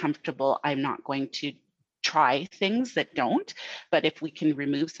feel comfortable, I'm not going to try things that don't. But if we can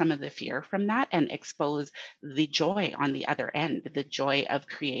remove some of the fear from that and expose the joy on the other end, the joy of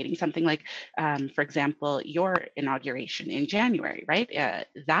creating something like, for example, your inauguration in January, right?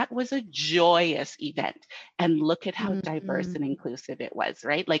 That was a joyous event. And look at how diverse and inclusive it was,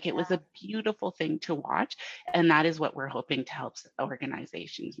 right? Like it was a beautiful thing to watch. And that is what we're hoping to help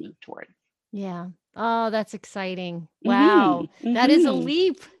organizations move toward. Yeah. Oh, that's exciting. Wow. That is a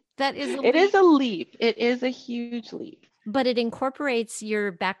leap. That is a leap. It is a leap. It is a huge leap. But it incorporates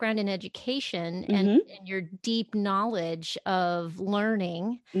your background in education and your deep knowledge of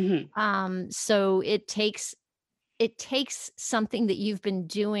learning. So it takes something that you've been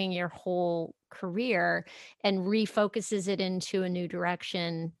doing your whole career and refocuses it into a new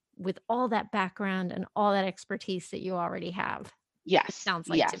direction with all that background and all that expertise that you already have. Yes. Sounds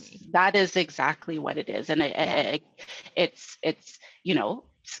like to me. That is exactly what it is. And it's,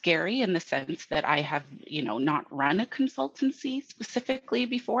 scary in the sense that I have, not run a consultancy specifically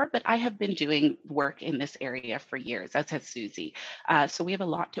before, but I have been doing work in this area for years, as has Susie. So we have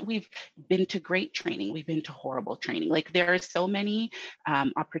we've been to great training. We've been to horrible training. Like there are so many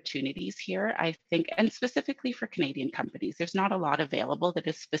opportunities here, I think, and specifically for Canadian companies, there's not a lot available that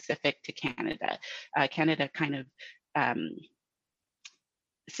is specific to Canada. Canada kind of,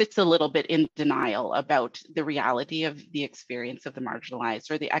 sits a little bit in denial about the reality of the experience of the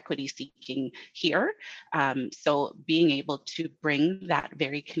marginalized or the equity seeking here. So being able to bring that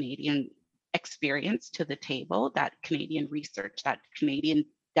very Canadian experience to the table, that Canadian research, that Canadian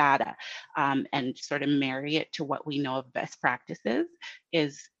data, and sort of marry it to what we know of best practices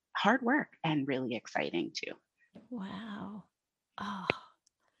is hard work and really exciting too. Wow. Oh.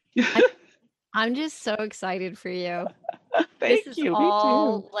 I'm just so excited for you. Thank This is you.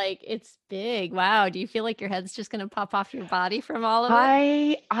 all like it's big. Wow. Do you feel like your head's just gonna pop off your body from all of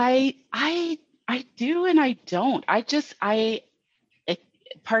it? I do and I don't.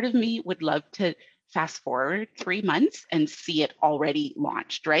 Part of me would love to fast forward 3 months and see it already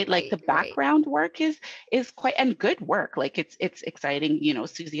launched, right? Like the background work is quite, and good work. Like it's exciting.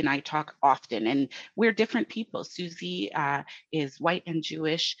 Susie and I talk often, and we're different people. Susie is white and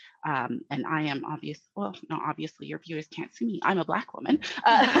Jewish, and I am obviously your viewers can't see me. I'm a Black woman.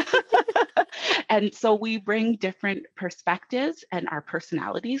 And so we bring different perspectives, and our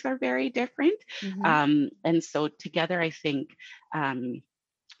personalities are very different. And so together, I think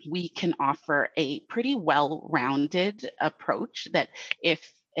we can offer a pretty well-rounded approach that if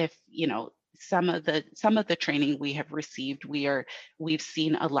some of the training we have received, we've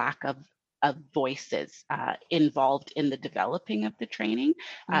seen a lack of voices involved in the developing of the training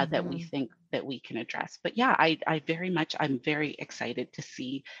that we think that we can address. But yeah, I'm very excited to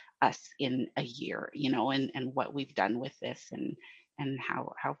see us in a year, and what we've done with this and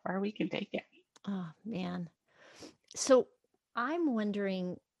how far we can take it. Oh man. So I'm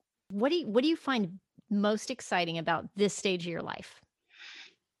wondering, what do you find most exciting about this stage of your life?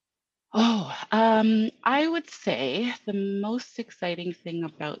 I would say the most exciting thing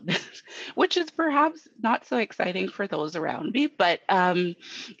about this, which is perhaps not so exciting for those around me, but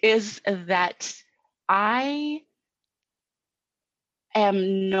is that I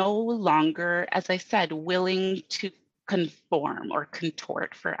am no longer, as I said, willing to conform or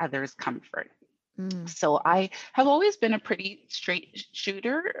contort for others' comfort. So I have always been a pretty straight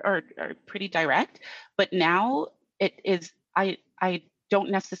shooter or pretty direct, but now it is, I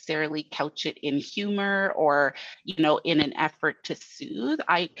don't necessarily couch it in humor or, in an effort to soothe.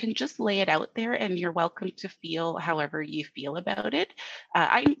 I can just lay it out there and you're welcome to feel however you feel about it.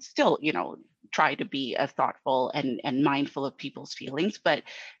 I'm still, try to be thoughtful and mindful of people's feelings, but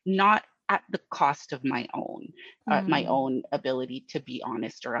not at the cost of my own ability to be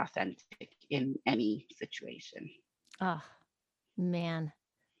honest or authentic in any situation. Oh, man.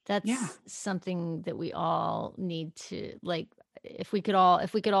 Yeah. That's something that we all need to, like, if we could all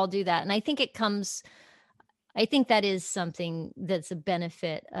do that. And I think that is something that's a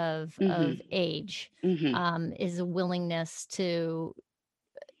benefit of Hmm. age, Hmm. is a willingness to,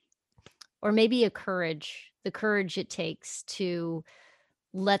 or maybe the courage it takes to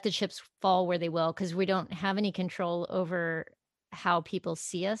let the chips fall where they will, because we don't have any control over how people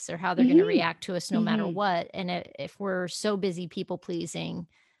see us or how they're gonna Hmm. react to us no matter Hmm. what. And if we're so busy people pleasing,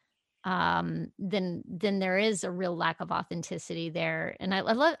 then there is a real lack of authenticity there. And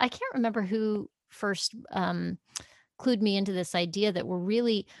I can't remember who first clued me into this idea that we're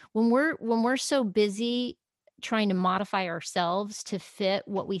really, when we're so busy trying to modify ourselves to fit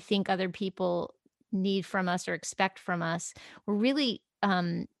what we think other people need from us or expect from us, we're really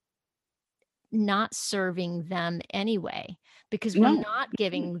not serving them anyway, because we're No. not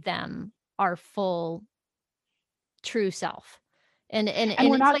giving them our full true self. And And and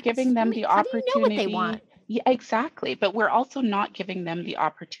we're it's not like, giving them the how do you know what they want? opportunity. Yeah, exactly. But we're also not giving them the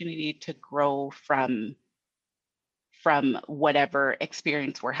opportunity to grow from whatever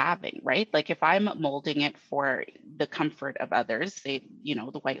experience we're having, right? Like if I'm molding it for the comfort of others, say,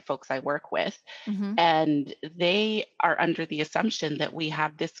 the white folks I work with, Mhm. and they are under the assumption that we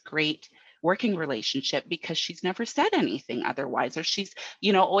have this great working relationship because she's never said anything otherwise, or she's,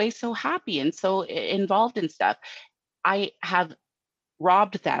 always so happy and so involved in stuff. I have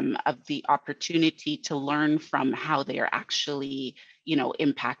robbed them of the opportunity to learn from how they are actually,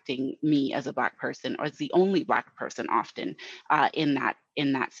 impacting me as a Black person, or as the only Black person often in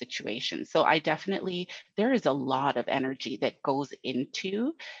that situation. So I definitely, there is a lot of energy that goes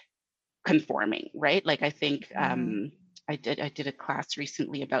into conforming, right? Like I think Yeah. I did a class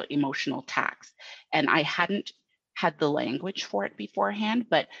recently about emotional tax, and I hadn't had the language for it beforehand,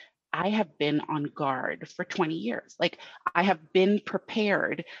 but I have been on guard for 20 years. Like I have been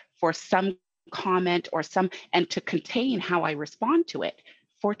prepared for some comment or and to contain how I respond to it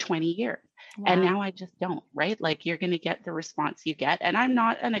for 20 years. And Wow. now I just don't, right? Like you're going to get the response you get. And I'm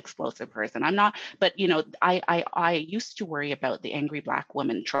not an explosive person. I'm not, but I used to worry about the angry Black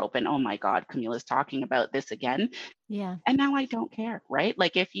woman trope, and oh my God, Camila's talking about this again. Yeah. And now I don't care, right?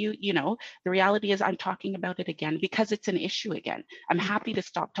 Like if the reality is I'm talking about it again because it's an issue again. I'm happy to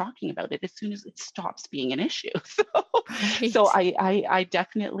stop talking about it as soon as it stops being an issue. So Right. I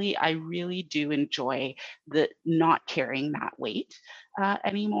definitely, I really do enjoy the not carrying that weight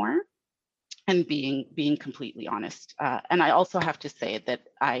anymore, and being completely honest. And I also have to say that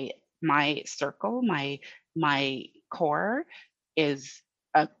my circle, my core is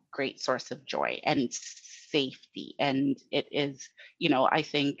a great source of joy and safety. And it is, I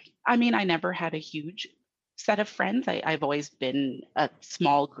think, I mean, I never had a huge set of friends. I've always been a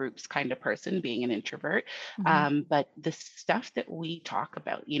small groups kind of person, being an introvert. Mhm. But the stuff that we talk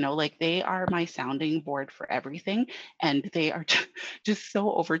about, like they are my sounding board for everything. And they are just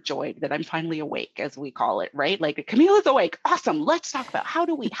so overjoyed that I'm finally awake, as we call it, right? Like Camila's awake. Awesome. Let's talk about how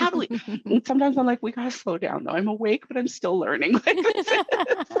do we, and sometimes I'm like, we gotta slow down though. I'm awake, but I'm still learning. Like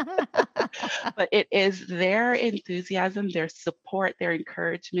but it is their enthusiasm, their support, their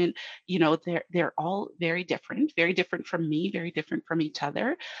encouragement. They're all very different from me, very different from each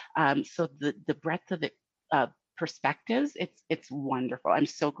other. So the breadth of it, perspectives, it's wonderful. I'm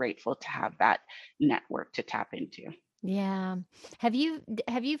so grateful to have that network to tap into. Yeah. Have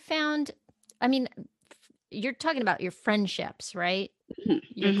you found, I mean, you're talking about your friendships, right? Mhm,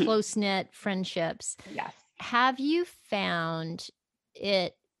 Your mhm. close-knit friendships. Yes. Have you found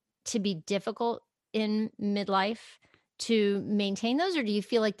it to be difficult in midlife to maintain those, or do you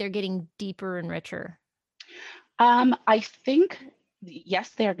feel like they're getting deeper and richer? I think, yes,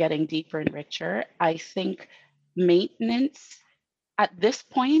 they're getting deeper and richer. I think maintenance at this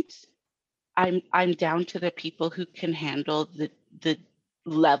point, I'm down to the people who can handle the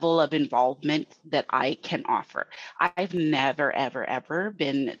level of involvement that I can offer. I've never, ever, ever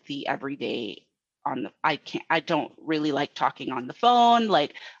been the everyday I don't really like talking on the phone.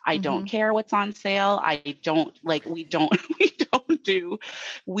 Like I don't Mhm. care what's on sale. I don't like we don't we don't do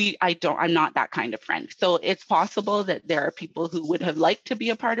I'm not that kind of friend. So it's possible that there are people who would have liked to be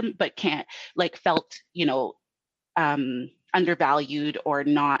a part of it but can't, like felt, undervalued or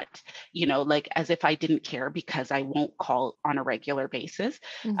not, like as if I didn't care because I won't call on a regular basis.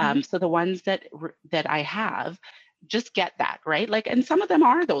 Mhm. So the ones that I have just get that, right? Like, and some of them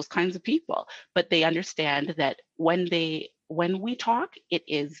are those kinds of people, but they understand that when we talk, it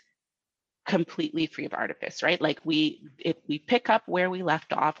is completely free of artifice, right? Like if we pick up where we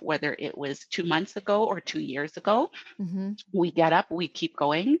left off, whether it was 2 months ago or 2 years ago, we get up, we keep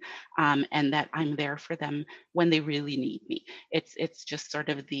going, and that I'm there for them when they really need me. It's just sort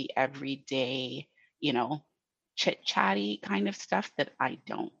of the everyday, you know, chit chatty kind of stuff that I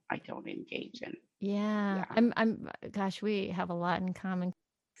don't engage in. Yeah. Yeah. I'm gosh, we have a lot in common.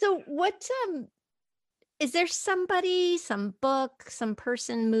 So what is there somebody, some book, some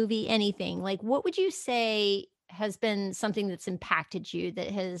person, movie, anything? Like what would you say has been something that's impacted you that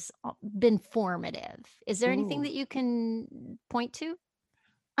has been formative? Is there anything Ooh. that you can point to?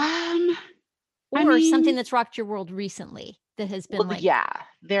 Um, I Or something mean, that's rocked your world recently that has been well, like, yeah,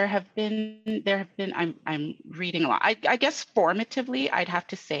 there have been, I'm reading a lot. I guess formatively, I'd have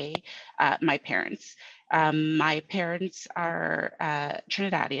to say my parents. My parents are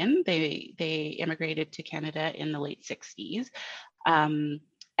Trinidadian. They immigrated to Canada in the late 60s. Um,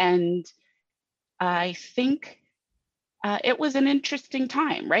 and I think it was an interesting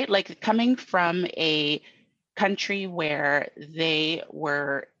time, right? Like coming from a country where they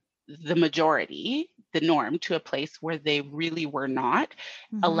were the majority, the norm, to a place where they really were not,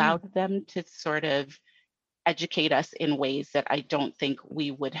 mhm, allowed them to sort of educate us in ways that I don't think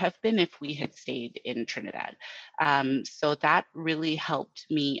we would have been if we had stayed in Trinidad. So that really helped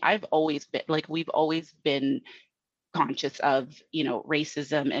me. I've always been like, we've always been conscious of,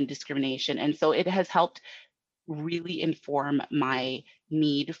 racism and discrimination. And so it has helped really inform my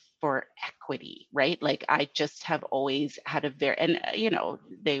need for equity, right? Like I just have always had a very, and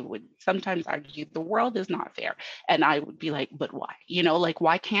they would sometimes argue the world is not fair. And I would be like, but why? Like,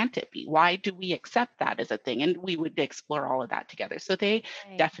 why can't it be? Why do we accept that as a thing? And we would explore all of that together. So they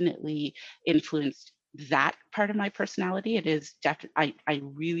right. definitely influenced that part of my personality. It is definitely, I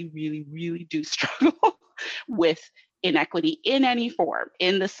really, really, really do struggle with inequity in any form.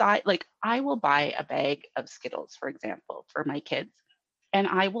 In the side, like I will buy a bag of Skittles, for example, for my kids, and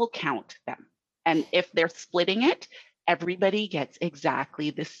I will count them. And if they're splitting it, everybody gets exactly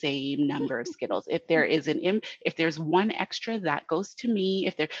the same number of Skittles. If there is if there's one extra, that goes to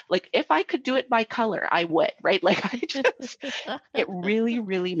me. If I could do it by color, I would, right? Like it really,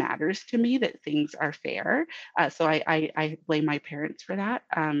 really matters to me that things are fair. So I blame my parents for that.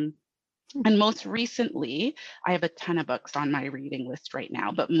 And most recently, I have a ton of books on my reading list right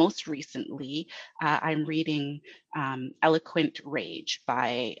now, but most recently, I'm reading Eloquent Rage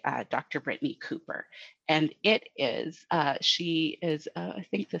by Dr. Brittany Cooper. And she is, I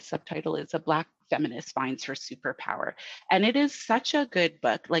think the subtitle is A Black Feminist Finds Her Superpower. And it is such a good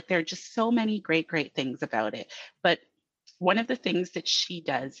book. Like, there are just so many great, great things about it. But one of the things that she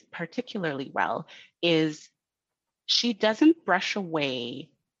does particularly well is she doesn't brush away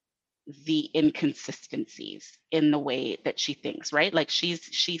the inconsistencies in the way that she thinks, right? Like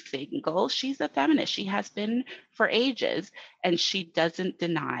she's single, she's a feminist, she has been for ages, and she doesn't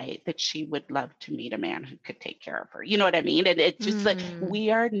deny that she would love to meet a man who could take care of her. You know what I mean? And it's just like Mm.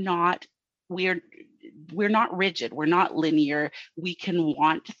 we're we're not rigid, we're not linear. We can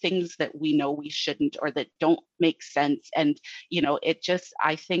want things that we know we shouldn't or that don't make sense. And it just,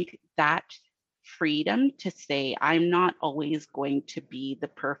 I think that freedom to say, I'm not always going to be the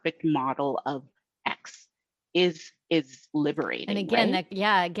perfect model of X is And liberating, again, right?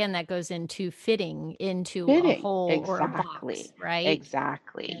 that goes into fitting into a Fitting. hole or a box, Exactly. right?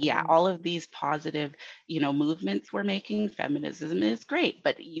 Exactly. Yeah. And All of these positive, movements we're making, feminism is great,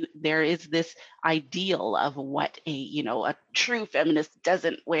 but there is this ideal of what a true feminist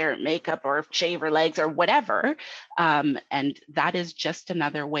doesn't wear makeup or shave her legs or whatever. And that is just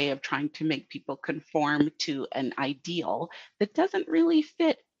another way of trying to make people conform to an ideal that doesn't really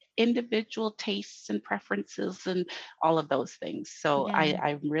fit individual tastes and preferences and all of those things. So yeah.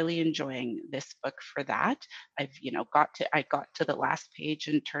 I'm really enjoying this book for that. I got to the last page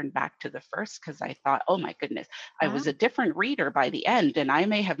and turned back to the first because I thought, oh my goodness, I Wow. was a different reader by the end, and I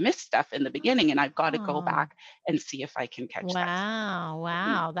may have missed stuff in the beginning, and I've got to go Oh. back and see if I can catch that stuff. Wow, Mhm.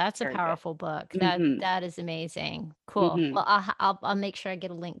 wow, that's a Very good. powerful book. That Hmm. that is amazing. Cool. Hmm. Well, I'll make sure I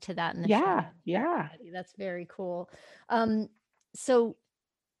get a link to that in the show Yeah, notes for yeah. everybody. That's very cool. Um, so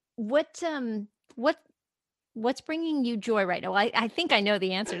what what what's bringing you joy right now? I think I know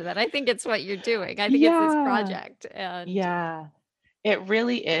the answer to that. I think it's what you're doing. I think it's this Yeah, project and yeah. It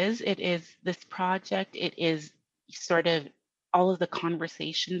really is. It is this project. It is sort of all of the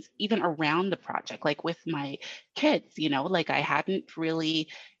conversations, even around the project, like with my kids, like I hadn't really,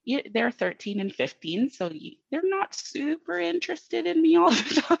 they're 13 and 15, so they're not super interested in me all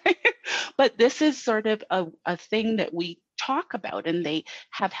the time. But this is sort of a thing that we talk about, and they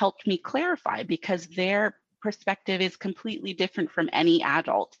have helped me clarify because they're perspective is completely different from any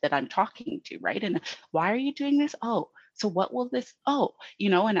adult that I'm talking to, right? And why are you doing this? Oh, so what will this, oh,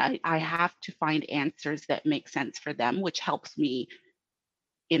 and I have to find answers that make sense for them, which helps me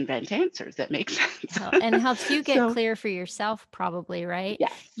invent answers that make sense. And helps you get So clear for yourself probably, right?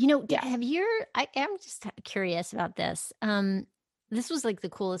 yes, yes. Have you I am just curious about this. This was like the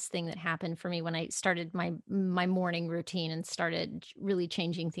coolest thing that happened for me when I started my morning routine and started really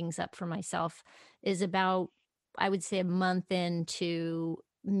changing things up for myself is about, I would say, a month into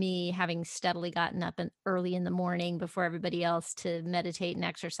me having steadily gotten up and early in the morning before everybody else to meditate and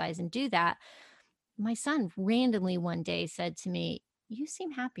exercise and do that. My son randomly one day said to me, "You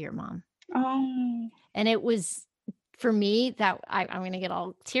seem happier, mom." Oh, And it was for me that I'm gonna get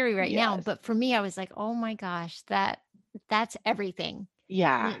all teary right now, yes. but for me, I was like, "Oh my gosh, that's everything."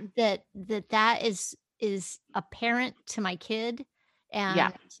 Yeah. That is apparent to my kid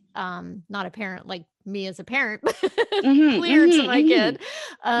Yeah. and, not apparent like me as a parent, but Mhm, clear to mhm, my mhm, kid,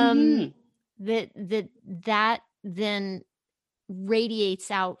 um, mhm. that then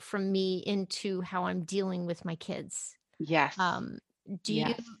radiates out from me into how I'm dealing with my kids. Yes. Um, do you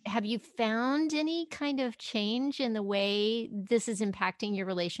Yes. have you found any kind of change in the way this is impacting your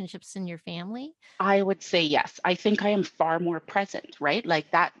relationships in your family? I would say yes. I think I am far more present, right?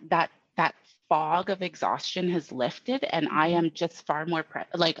 Like that fog of exhaustion has lifted and I Mhm. am just far more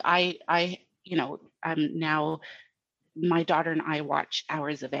like I'm now my daughter and I watch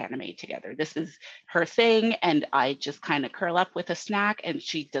hours of anime together. This is her thing and I just kind of curl up with a snack and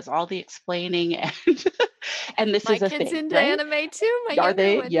she does all the explaining and and this My is a kid's thing, into right? anime too, my Are younger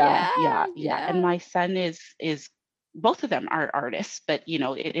they? one. Yeah, Yeah, yeah, yeah. And yeah. my son is both of them are artists, but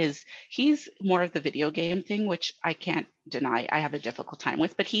he's more of the video game thing, which I can't deny I have a difficult time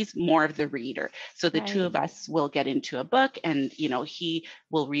with, but he's more of the reader. So the two Right. of us will get into a book and he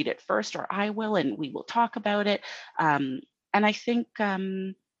will read it first or I will, and we will talk about it. Um, and I think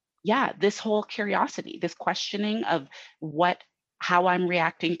yeah, this whole curiosity, this questioning of what how I'm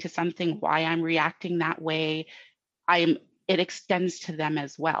reacting to something, why I'm reacting that way, I'm it extends to them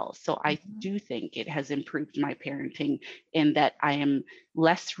as well. So I Mhm. do think it has improved my parenting in that I am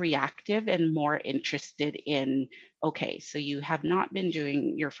less reactive and more interested in, okay, so you have not been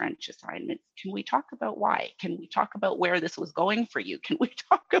doing your French assignments. Can we talk about why? Can we talk about where this was going for you? Can we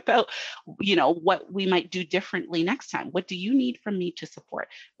talk about, what we might do differently next time? What do you need from me to support?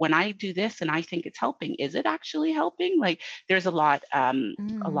 When I do this and I think it's helping, is it actually helping? Like there's a Mm,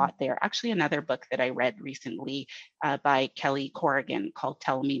 lot there. Actually, another book that I read recently by Kelly Corrigan called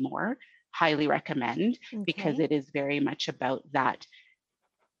Tell Me More. Highly recommend because okay. it is very much about that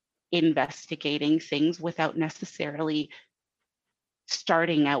investigating things without necessarily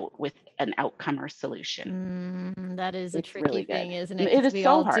starting out with an outcome or solution. That is a It's tricky really good. thing, isn't it? It Because is we so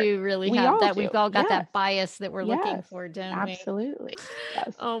all hard. do really We have all that. do. We've all got Yes. that bias that we're looking Yes. for, don't we? Absolutely.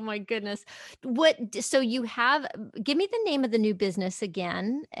 Yes. Oh my goodness. So you have, give me the name of the new business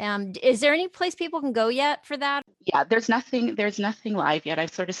again. Is there any place people can go yet for that? Yeah, there's nothing live yet.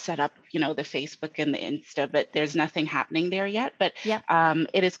 I've sort of set up, the Facebook and the Insta, but there's nothing happening there yet. But Yep.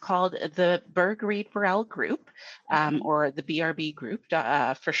 it is called the Berg Reed Burrell Group, Okay. or the BRB Group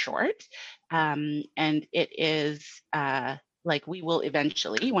for short. And it is like we will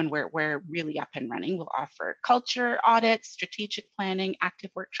eventually, when we're really up and running, we'll offer culture audits, strategic planning, active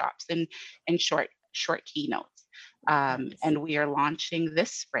workshops, and short keynotes. Nice. And we are launching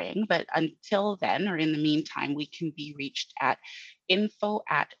this spring. But until then, or in the meantime, we can be reached at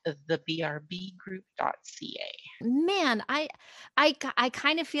info@thebrbgroup.ca. Man, I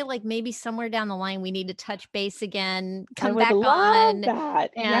kind of feel like maybe somewhere down the line we need to touch base again, I come would back love on,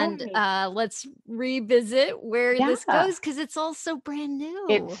 that. Yes. and let's revisit where this Yeah. goes because it's all so brand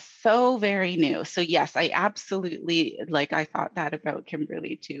It's new. so very new. So yes, I absolutely like I thought that about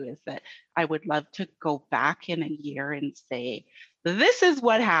Kimberly too, is that I would love to go back in a year and say, this is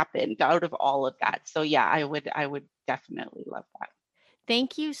what happened out of all of that. So yeah, I would definitely love that.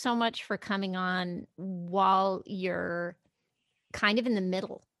 Thank you so much for coming on while you're kind of in the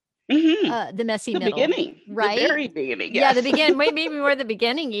middle, Hmm. the messy The middle, beginning, the right? very beginning, Yeah, the yes. begin maybe more the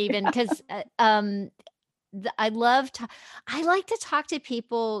beginning even 'cause, I love to I like to talk to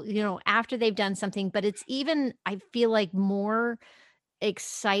people, after they've done something, but it's even I feel like more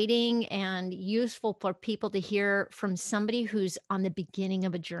exciting and useful for people to hear from somebody who's on the beginning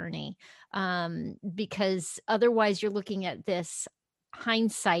of a journey. Because otherwise you're looking at this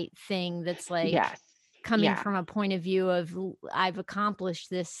hindsight thing that's like Yes. coming Yeah. from a point of view of I've accomplished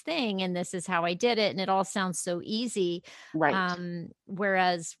this thing and this is how I did it and it all sounds so easy. Right.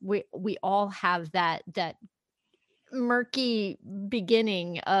 Whereas we all have that murky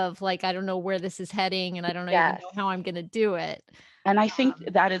beginning of like, I don't know where this is heading and I don't even Yes. know how I'm going to do it. And I think Um,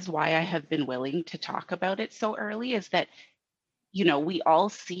 that is why I have been willing to talk about it so early, is that, we all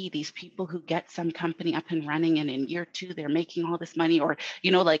see these people who get some company up and running, and in year two, they're making all this money, or,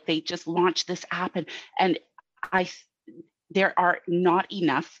 like they just launched this app, and I, there are not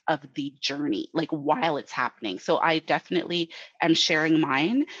enough of the journey, like while it's happening. So I definitely am sharing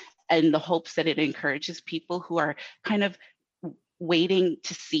mine in the hopes that it encourages people who are kind of waiting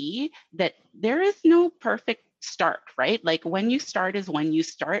to see that there is no perfect start, right? Like when you start is when you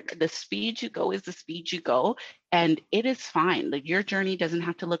start. The speed you go is the speed you go. And it is fine. Like your journey doesn't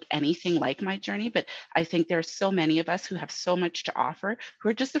have to look anything like my journey. But I think there's so many of us who have so much to offer who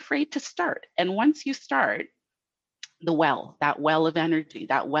are just afraid to start. And once you start, that well of energy,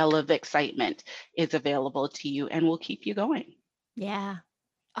 that well of excitement is available to you and will keep you going. yeah.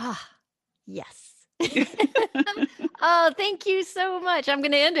 Ah, yes. Oh, thank you so much. I'm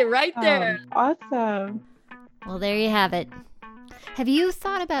going to end it right there. Awesome. Well, there you have it. Have you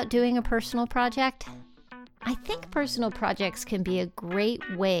thought about doing a personal project? I think personal projects can be a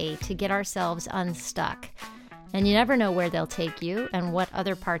great way to get ourselves unstuck. And you never know where they'll take you and what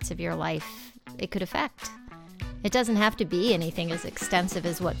other parts of your life it could affect. It doesn't have to be anything as extensive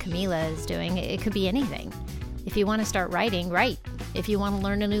as what Camila is doing. It could be anything. If you want to start writing, write. If you want to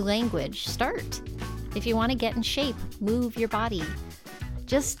learn a new language, start. If you want to get in shape, move your body.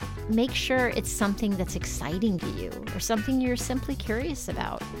 Just make sure it's something that's exciting to you or something you're simply curious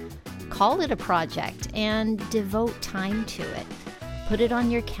about. Call it a project and devote time to it. Put it on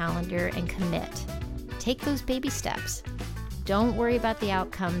your calendar and commit. Take those baby steps. Don't worry about the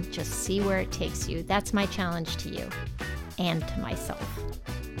outcome, just see where it takes you. That's my challenge to you and to myself.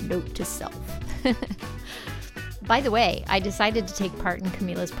 Note to self. By the way, I decided to take part in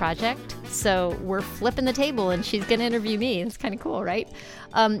Camila's project, so we're flipping the table and she's going to interview me. It's kind of cool, right?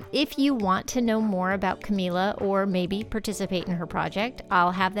 If you want to know more about Camila or maybe participate in her project,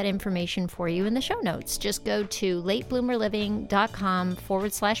 I'll have that information for you in the show notes. Just go to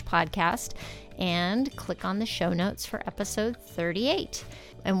latebloomerliving.com/podcast and click on the show notes for episode 38.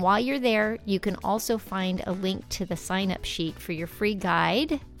 And while you're there, you can also find a link to the sign-up sheet for your free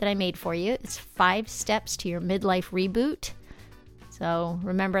guide that I made for you. It's 5 steps to your midlife reboot. So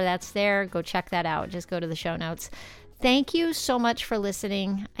remember, that's there. Go check that out. Just go to the show notes. Thank you so much for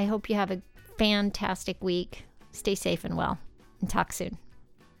listening. I hope you have a fantastic week. Stay safe and well, and talk soon.